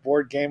prefer a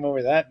board game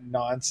over that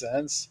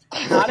nonsense.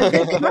 Not a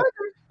good murder.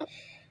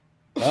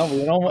 Well,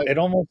 it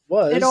almost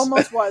was. It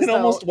almost was. It though.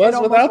 almost It was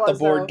almost without the was,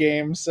 board though.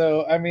 game.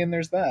 So I mean,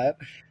 there's that.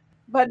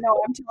 But no,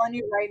 I'm telling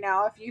you right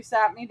now, if you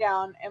sat me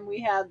down and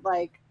we had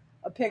like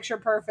a picture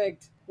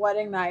perfect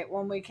wedding night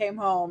when we came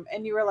home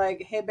and you were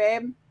like, "Hey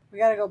babe, we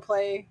gotta go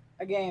play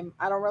a game.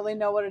 I don't really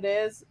know what it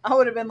is," I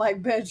would have been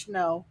like, "Bitch,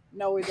 no,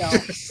 we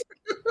don't."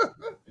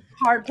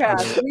 Hard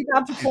pass. We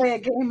got to play a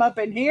game up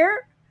in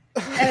here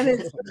and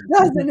it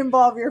doesn't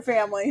involve your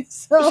family.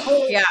 So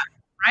Yeah,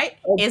 right?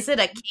 Is it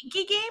a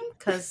kinky game?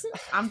 Because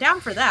I'm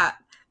down for that.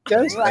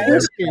 There's Right.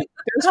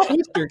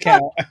 Twister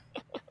count.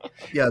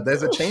 Yeah,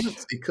 there's a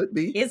chance it could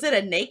be. Is it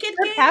a naked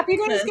game? Happy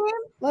Days 'Cause-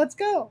 game? Let's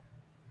go.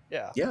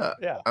 Yeah.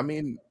 Yeah. I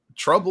mean,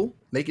 Trouble,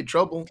 Naked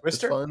Trouble, it's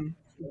Twister? fun.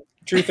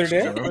 Truth or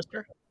dare?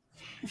 Twister?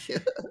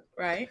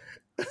 Right?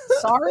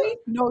 Sorry?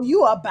 No,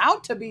 you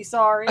about to be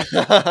sorry.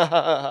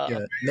 Yeah,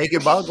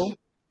 Naked Boggle.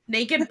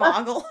 Naked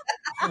Boggle.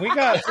 We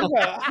got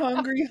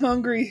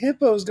hungry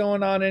hippos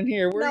going on in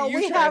here. Where No, are you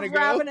we trying have to go?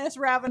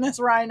 ravenous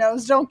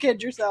rhinos. Don't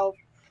kid yourself.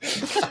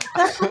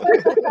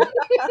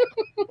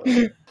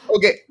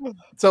 Okay,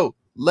 so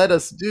let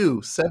us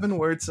do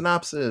 7-word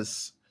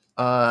synopsis.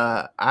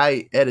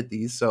 I edit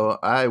these, so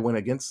I went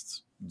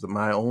against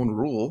my own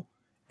rule,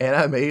 and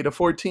I made a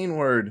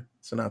 14-word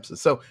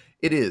synopsis. So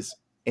it is,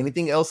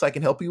 anything else I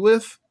can help you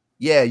with?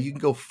 Yeah, you can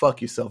go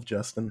fuck yourself,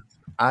 Justin.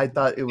 I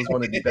thought it was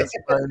one of the best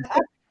lines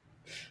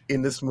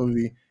in this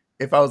movie.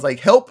 If I was like,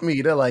 help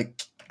me, they're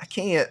like, I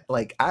can't.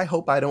 Like, I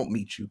hope I don't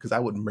meet you because I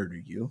would murder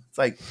you. It's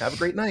like, have a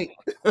great night.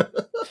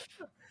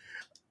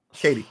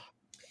 Katie.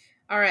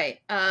 All right.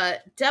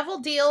 Devil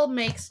Deal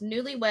makes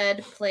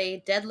newlywed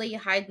play deadly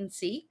hide and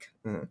seek.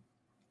 Mhm.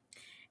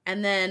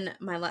 And then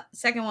my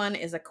second one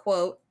is a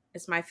quote.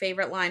 It's my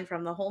favorite line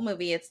from the whole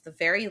movie. It's the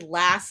very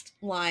last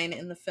line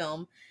in the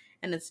film.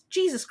 And it's,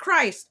 "Jesus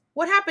Christ,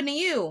 what happened to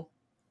you?"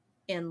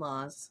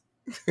 In-laws.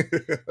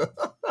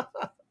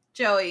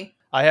 Joey.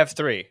 I have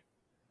 3.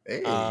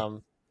 Hey.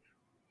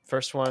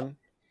 First one,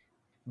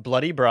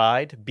 Bloody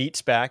Bride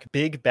beats back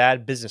Big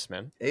Bad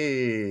Businessman.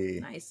 Hey.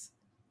 Nice.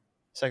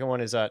 Second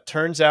one is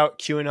turns out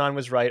QAnon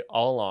was right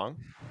all along.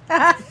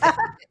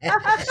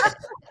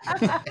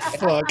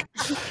 Fuck.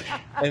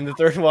 And the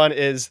third one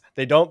is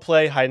they don't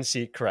play hide and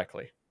seek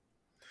correctly.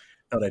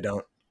 No, they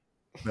don't.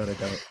 No, they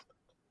don't.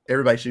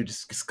 Everybody should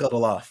just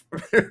scuttle off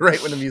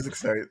right when the music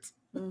starts.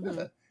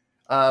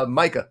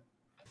 Micah.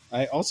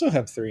 I also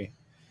have 3.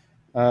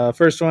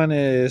 First one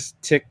is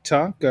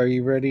TikTok. Are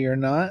you ready or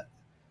not?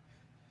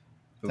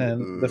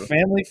 And the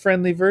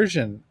family-friendly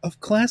version of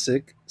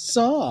classic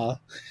Saw.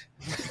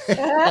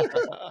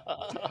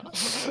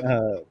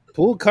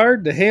 Pull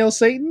card to hail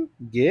Satan.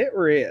 Get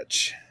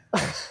rich.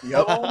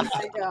 Yep. Oh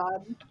my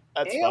god.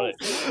 That's Hail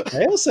funny.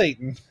 Hail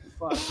Satan.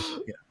 Fuck.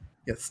 Yeah.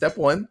 Step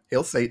 1,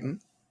 hail Satan.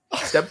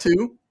 Step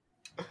 2,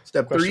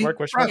 step Question 3, mark,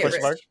 question mark,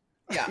 profits. question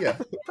mark. Yeah. Yeah.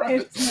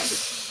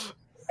 Profits.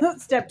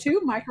 Step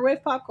 2,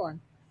 microwave popcorn.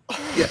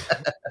 Yeah.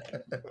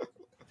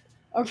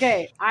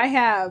 Okay, I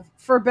have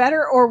for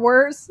better or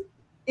worse,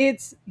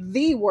 it's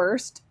the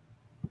worst.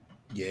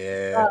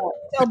 Yeah.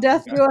 Till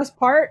death do us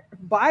part.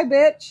 Bye,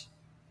 bitch.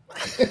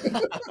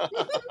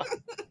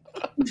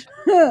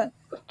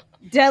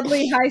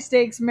 Deadly high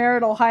stakes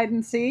marital hide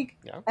and seek.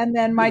 Yeah. And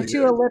then my Really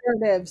 2 good.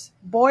 alliteratives.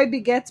 Boy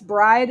begets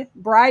bride,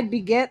 bride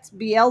begets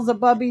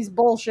Beelzebubby's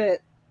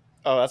bullshit.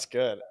 Oh, that's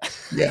good.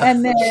 Yeah.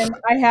 And then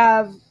I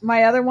have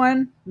my other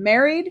one,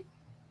 married,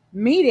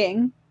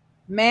 meeting,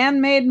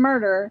 man-made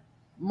murder,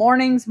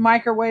 morning's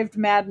microwaved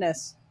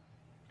madness.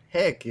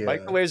 Heck yeah.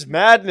 Microwaves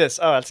madness.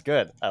 Oh, that's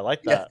good. I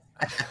like Yeah.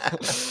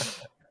 that.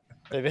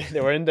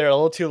 They were in there a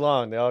little too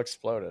long. They all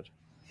exploded.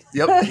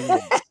 Yep.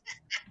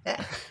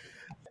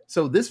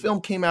 So this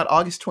film came out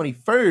August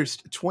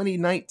 21st,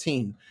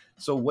 2019.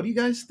 So what do you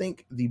guys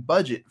think the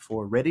budget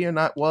for Ready or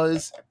Not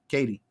was?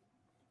 Katie.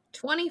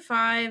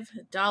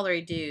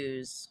 $25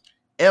 dues.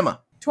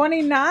 Emma.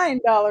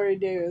 $29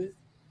 dues.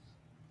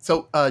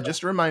 So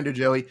just a reminder,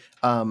 Joey,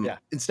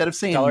 instead of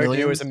saying Dollar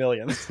millions, due is a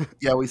million.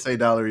 yeah, we say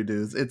dollary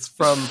dues. It's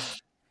from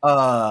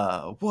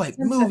what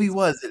Simpsons. movie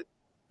was it?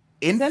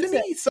 Infinity?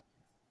 Simpsons.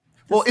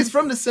 Well, it's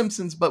from The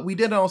Simpsons, but we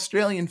did an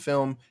Australian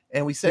film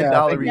and we said Yeah, I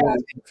dollary think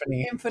dues,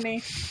 Infinity.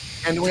 Symphony.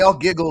 and we all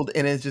giggled,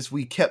 and it's just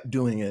we kept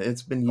doing it.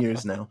 It's been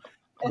years now.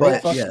 Great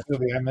But fucking yeah,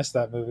 movie. I missed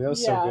that movie. That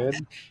was Yeah. so good.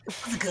 it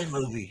was a good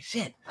movie.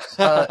 Shit.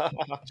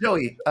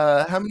 Joey,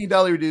 how many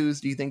dollary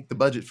dues do you think the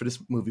budget for this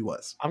movie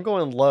was? I'm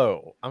going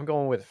low. I'm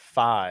going with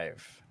 $5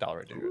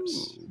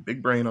 dues. Ooh,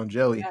 big brain on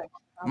Joey. Okay.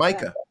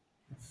 Micah.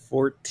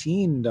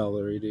 $14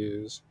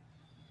 dues.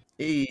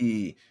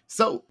 Hey,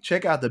 so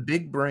check out the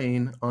big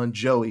brain on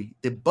Joey.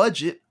 The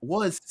budget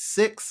was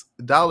 $6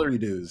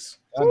 dues.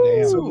 God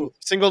damn. So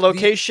Single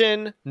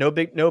location, no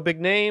big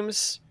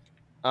names.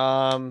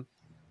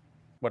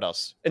 What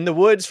else? In the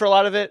woods for a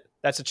lot of it.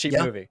 That's a cheap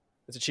Yeah. movie.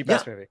 It's a cheap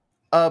ass movie.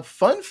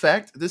 fun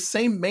fact: this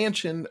same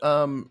mansion,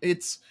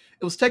 it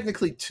was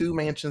technically 2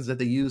 mansions that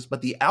they used,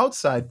 but the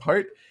outside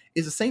part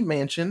is the same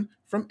mansion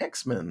from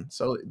X-Men.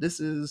 So this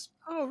is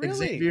Oh, really?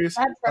 Xavier's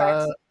That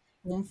tracks.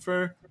 home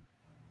for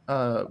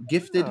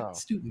gifted Wow.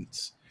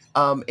 students.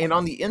 And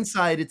on the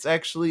inside, it's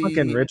actually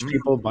Fucking rich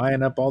people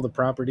buying up all the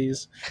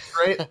properties.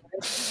 right?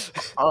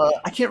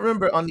 I can't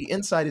remember. On the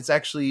inside, it's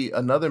actually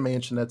another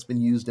mansion that's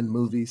been used in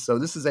movies. So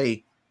this is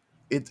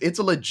it's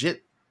a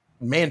legit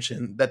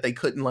mansion that they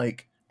couldn't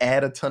like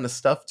add a ton of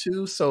stuff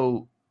to.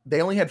 So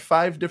they only had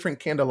 5 different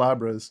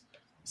candelabras.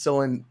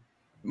 So in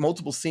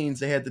multiple scenes,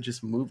 they had to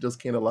just move those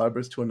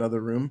candelabras to another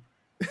room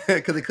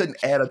because they couldn't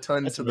add a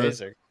ton That's to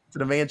amazing.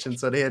 the mansion.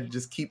 So they had to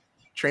just keep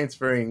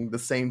transferring the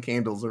same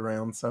candles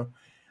around. So,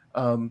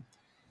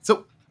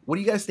 so what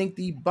do you guys think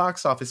the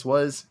box office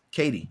was,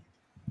 Katie?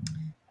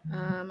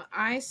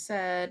 I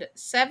said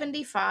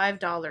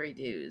 $75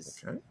 dues.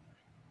 Okay.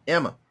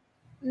 Emma,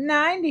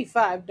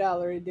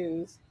 $95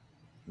 dues.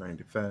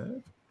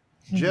 95.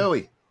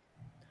 Joey.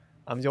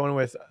 I'm going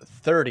with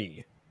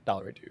 $30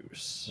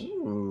 dues.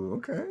 Ooh,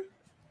 okay.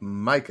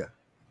 Micah.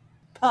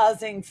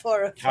 Pausing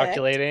for effect.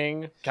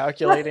 Calculating.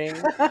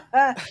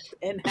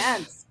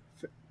 Enhance.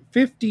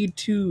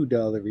 $52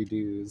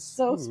 dues.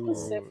 So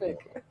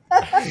specific.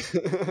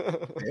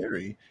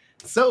 Very.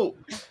 So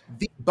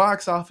the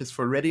box office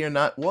for Ready or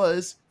Not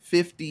was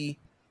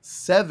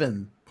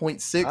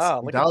 $57.6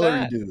 Oh, look at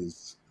that.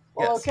 dues.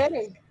 Well, Yes.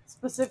 okay.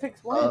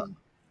 Specifics win.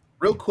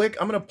 Real quick,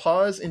 I'm going to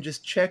pause and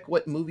just check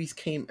what movies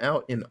came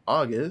out in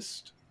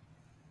August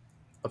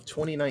of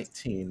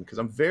 2019 because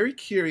I'm very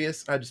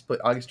curious. I just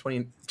put August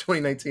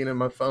 2019 in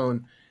my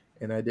phone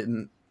and I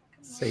didn't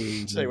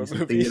say what movies in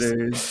movies.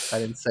 theaters. I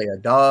didn't say a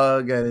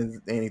dog. I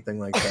didn't say anything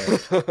like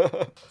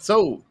that.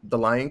 So, The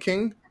Lion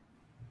King,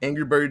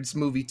 Angry Birds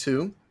Movie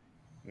 2,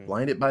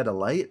 Blinded by the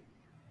Light,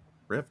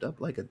 Revved Up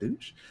Like a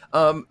Douche,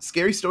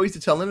 Scary Stories to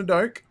Tell in the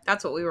Dark,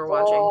 That's what we were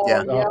watching. Oh,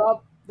 Yeah. yep.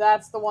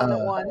 That's the one that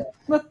won.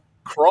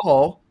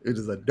 Crawl, it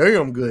is a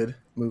damn good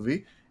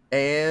movie,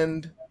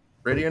 and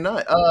Ready or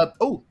Not.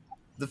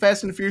 The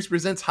Fast and the Furious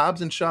presents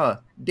Hobbs and Shaw.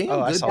 Damn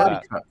Oh, I good saw buddy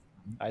that. cop.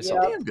 I saw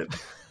Yep. Damn good.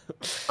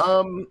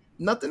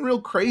 Nothing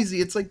real crazy.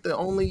 It's like the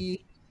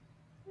only.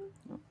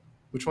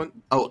 Which one?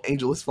 Oh,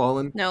 Angel Has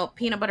Fallen. No,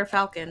 Peanut Butter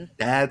Falcon.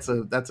 That's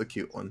a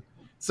cute one.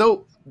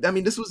 So, I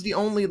mean, this was the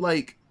only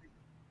like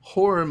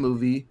horror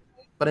movie,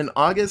 but in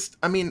August,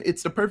 I mean,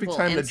 it's the perfect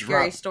time to and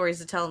Scary drop. Stories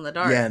to Tell in the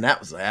Dark. Yeah, and that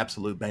was an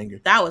absolute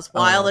banger. That was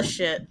wild as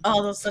shit.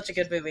 Oh, that was such a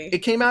good movie. It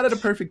came out at a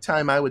perfect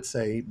time, I would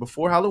say,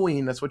 before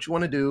Halloween. That's what you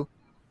want to do.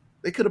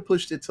 They could have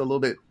pushed it to a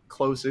little bit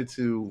closer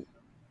to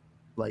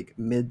like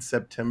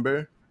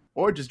mid-September,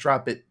 or just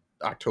drop it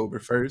October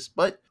 1st.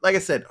 But like I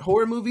said,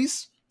 horror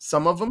movies,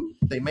 some of them,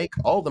 they make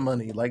all the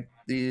money. Like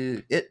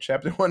the It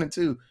Chapter 1 and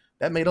 2,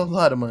 that made a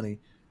lot of money.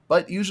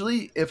 But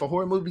usually if a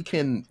horror movie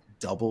can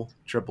double,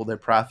 triple their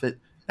profit,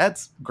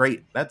 that's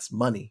great. That's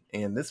money.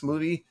 And this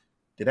movie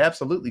did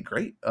absolutely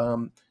great.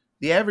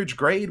 The average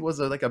grade was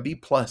like a B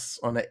plus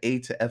on an A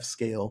to F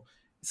scale.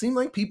 It seemed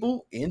like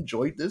people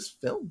enjoyed this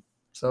film.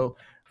 So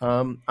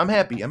I'm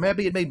happy. I'm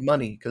happy it made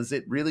money because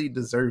it really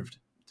deserved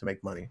to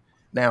make money.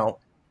 Now,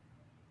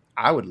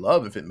 I would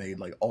love if it made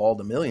like all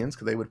the millions,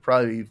 because they would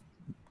probably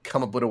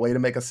come up with a way to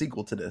make a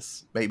sequel to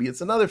this. Maybe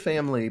it's another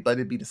family, but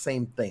it'd be the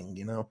same thing,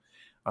 you know?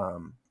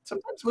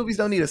 Sometimes movies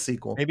don't need a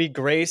sequel. Maybe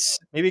Grace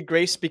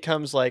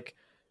becomes like,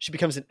 she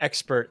becomes an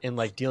expert in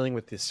like dealing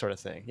with this sort of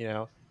thing, you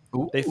know?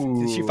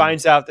 She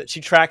finds out that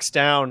she tracks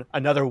down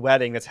another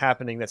wedding that's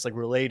happening that's like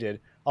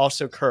related,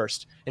 also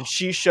cursed, and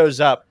she shows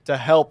up to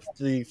help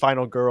the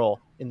final girl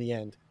in the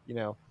end, you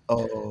know?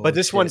 But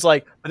this one's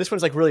like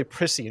really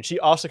prissy, and she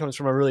also comes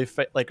from a really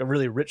a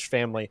really rich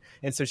family,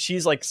 and so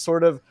she's like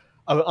sort of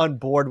on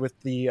board with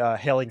the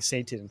hailing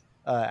Satan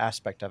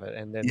aspect of it,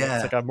 and then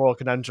it's like a moral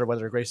conundrum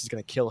whether Grace is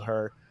going to kill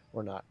her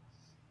or not.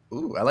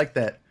 Ooh, I like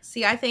that.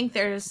 See, I think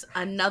there's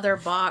another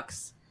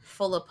box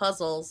full of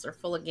puzzles or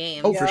full of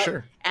games. Oh, for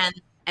sure.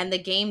 And the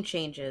game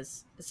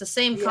changes. It's the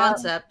same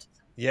concept.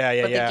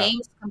 Yeah. But the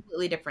game's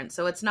completely different.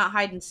 So it's not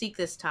hide and seek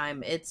this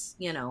time. It's,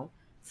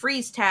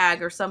 freeze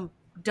tag or some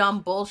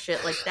dumb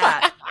bullshit like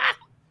that.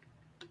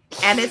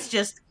 And it's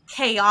just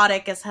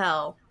chaotic as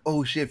hell.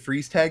 Oh shit,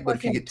 freeze tag, but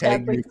if you get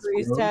tagged, you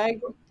freeze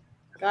tag.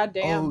 God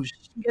damn. Oh,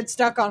 get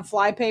stuck on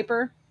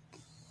flypaper.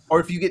 Or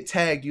if you get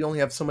tagged, you only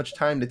have so much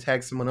time to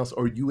tag someone else,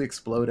 or you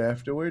explode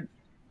afterward.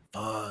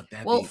 Fuck,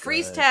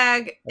 freeze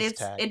tag,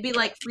 it'd be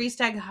like freeze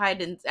tag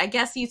hide and I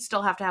guess you'd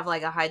still have to have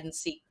like a hide and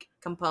seek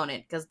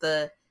component, because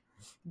the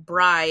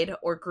bride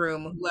or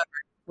groom, whoever,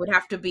 would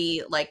have to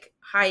be like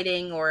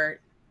hiding or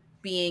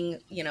being,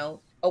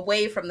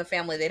 away from the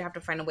family. They'd have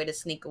to find a way to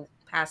sneak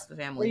past the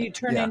family. Or you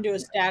turn into a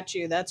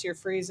statue. That's your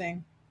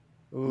freezing.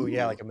 Ooh,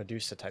 yeah, like a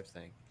Medusa type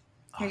thing.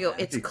 Here you go.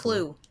 It's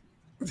Clue.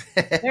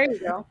 There you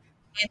go.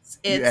 It's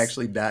you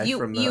actually die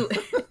from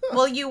the...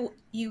 Well, you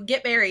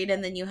get married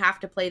and then you have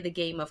to play the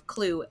game of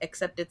Clue,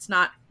 except it's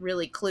not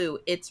really Clue.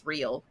 It's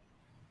real.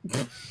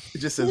 It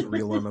just says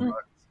real on the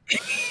box.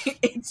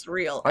 It's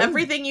real.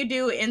 Everything you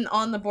do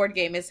on the board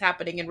game is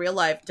happening in real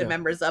life to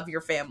members of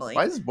your family.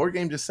 Why does this board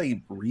game just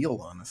say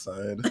real on the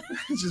side?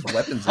 It's just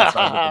weapons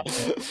inside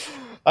of it.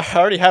 I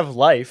already have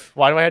life.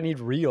 Why do I need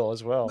real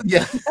as well?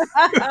 Yeah.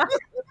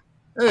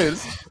 Hey,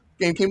 this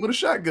game came with a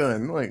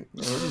shotgun. I'm like,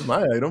 this is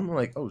my item. I'm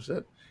like, oh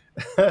shit.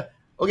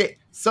 Okay,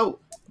 so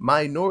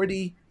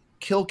minority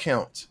kill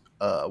count.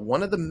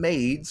 One of the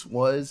maids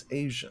was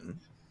Asian.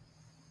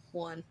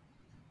 One.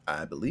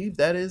 I believe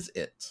that is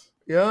it.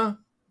 Yeah.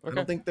 Okay. I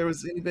don't think there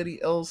was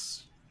anybody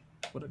else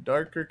with a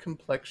darker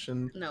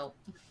complexion. No.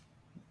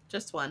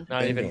 Just one.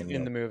 Not even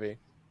in the movie.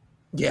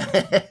 Yeah.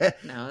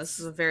 No, this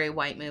is a very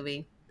white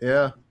movie.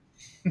 Yeah.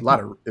 It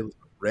was a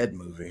red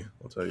movie,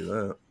 I'll tell you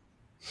that.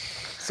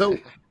 So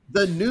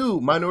the new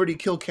minority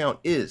kill count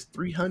is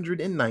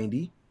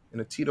 390 in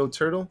a Tito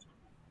turtle,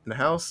 in a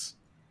house,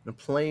 in a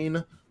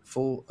plane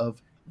full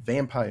of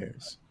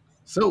vampires.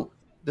 So,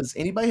 does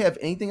anybody have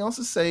anything else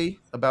to say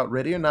about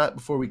Ready or Not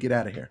before we get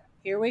out of here?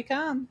 Here we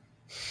come.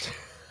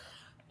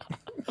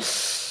 Took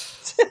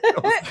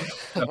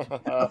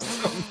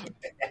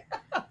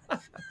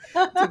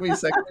me a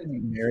second to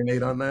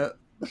marinate on that.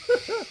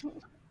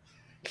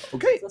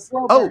 Okay.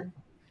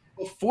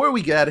 Before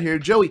we get out of here,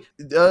 Joey,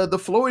 the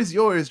floor is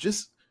yours.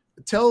 Just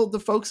tell the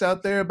folks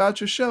out there about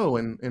your show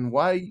and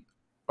why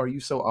are you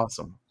so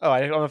awesome? Oh,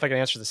 I don't know if I can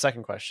answer the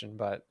second question,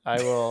 but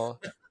I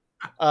will.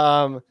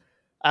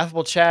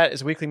 Affable Chat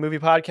is a weekly movie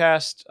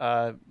podcast.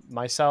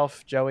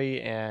 Myself,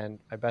 Joey, and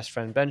my best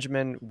friend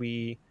Benjamin,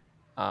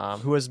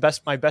 who was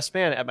my best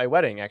man at my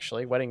wedding,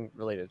 actually, wedding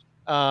related.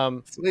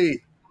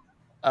 Sweet.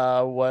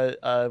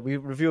 We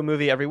review a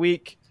movie every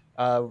week.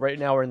 Right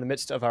now we're in the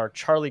midst of our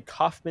Charlie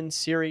Kaufman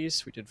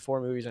series. We did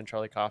 4 movies on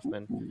Charlie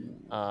Kaufman.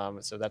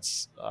 So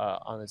that's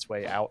on its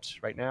way out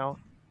right now.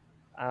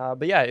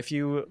 But yeah, if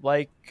you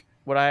like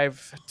what I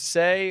have to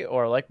say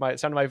or like my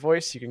sound of my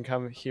voice, you can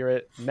come hear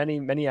it,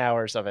 many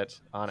hours of it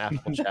on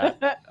Affable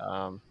Chat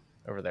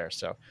over there.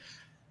 So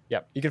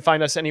yeah, you can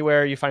find us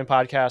anywhere you find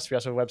podcasts. We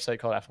also have a website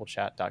called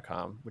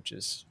affablechat.com, which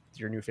is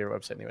your new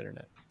favorite website on the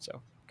internet.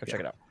 So go check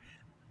it out.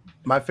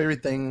 My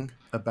favorite thing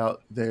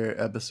about their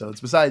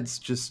episodes, besides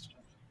just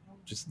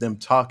them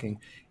talking,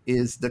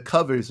 is the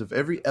covers of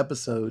every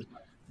episode.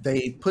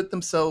 They put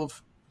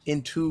themselves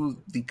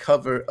into the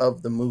cover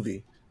of the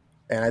movie.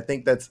 And I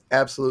think that's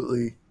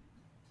absolutely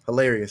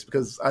hilarious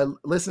because I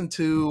listened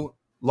to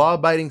Law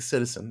Abiding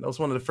Citizen. That was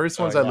one of the first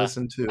ones I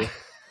listened to.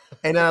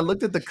 And I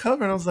looked at the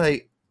cover and I was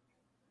like,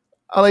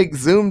 I like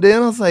zoomed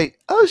in. I was like,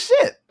 oh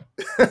shit.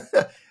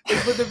 They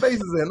put their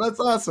faces in. That's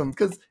awesome.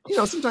 Because, you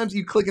know, sometimes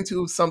you click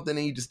into something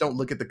and you just don't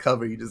look at the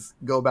cover. You just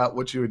go about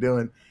what you were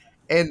doing.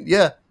 And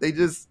yeah, they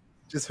just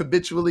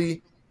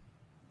habitually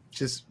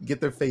just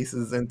get their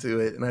faces into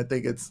it. And I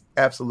think it's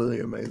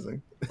absolutely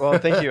amazing. Well,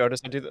 thank you,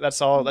 Otis. I do.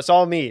 That's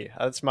all me.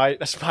 That's my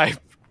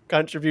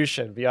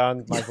contribution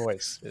beyond my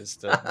voice is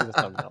to do the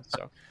thumbnail.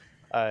 So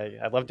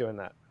I love doing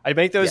that. I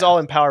make those all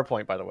in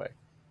PowerPoint, by the way.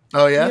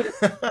 Oh yeah.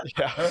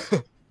 Yeah.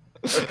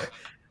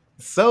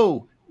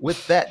 So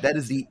with that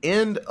is the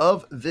end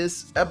of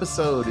this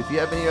episode. If you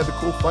have any other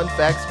cool fun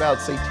facts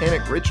about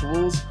satanic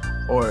rituals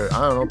or,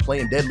 I don't know,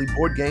 playing deadly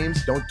board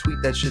games, don't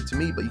tweet that shit to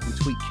me, but you can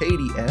tweet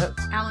Katie at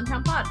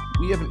AllentownPod.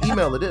 We have an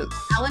email, it is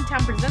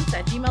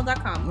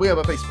AllentownPresents@gmail.com. We have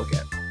a Facebook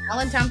at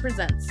Allentown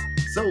Presents.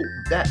 So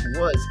that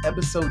was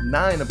episode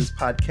 9 of this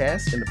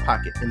podcast, In the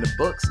Pocket, in the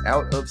Books,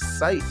 Out of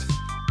Sight.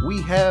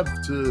 We have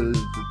to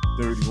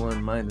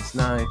 31 minus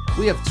 9.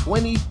 We have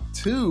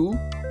 22.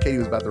 Katie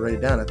was about to write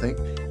it down, I think.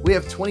 We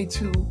have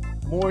 22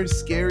 more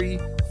scary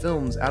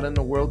films out in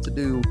the world to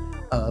do.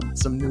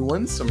 Some new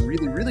ones, some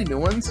really, really new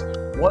ones.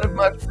 One of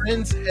my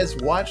friends has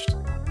watched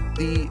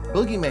the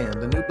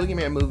new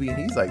Boogeyman movie, and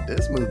he's like,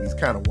 this movie's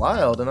kind of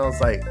wild. And I was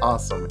like,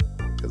 awesome,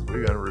 because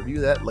we're going to review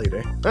that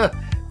later.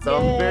 So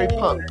I'm very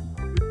pumped.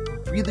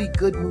 Really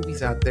good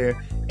movies out there,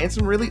 and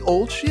some really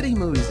old shitty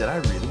movies that I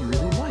really,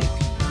 really like.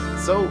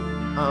 So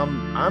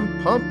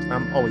I'm pumped.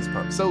 I'm always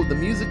pumped. So the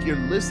music you're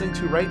listening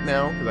to right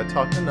now, because I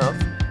talked enough,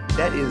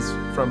 that is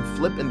from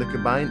Flip and the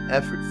Combined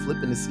Effort, Flip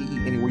and the CE,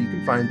 anywhere you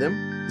can find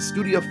them. The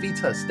Studio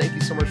Fetus, thank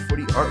you so much for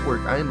the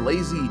artwork. I am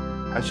lazy.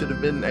 I should have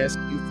been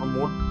asking you for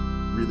more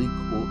really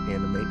cool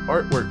anime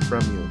artwork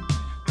from you.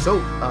 So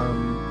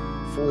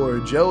for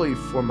Joey,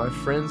 for my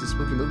friends, the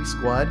Spooky Movie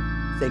Squad,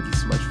 thank you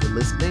so much for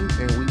listening,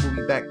 and we will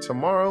be back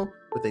tomorrow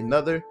with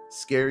another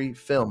scary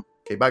film.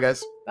 Okay, bye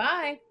guys.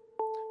 Bye.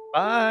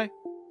 Bye.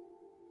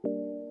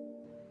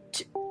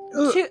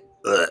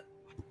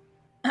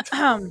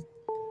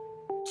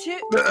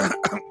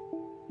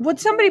 Would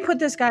somebody put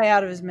this guy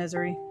out of his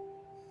misery?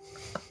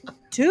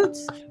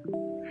 Toots.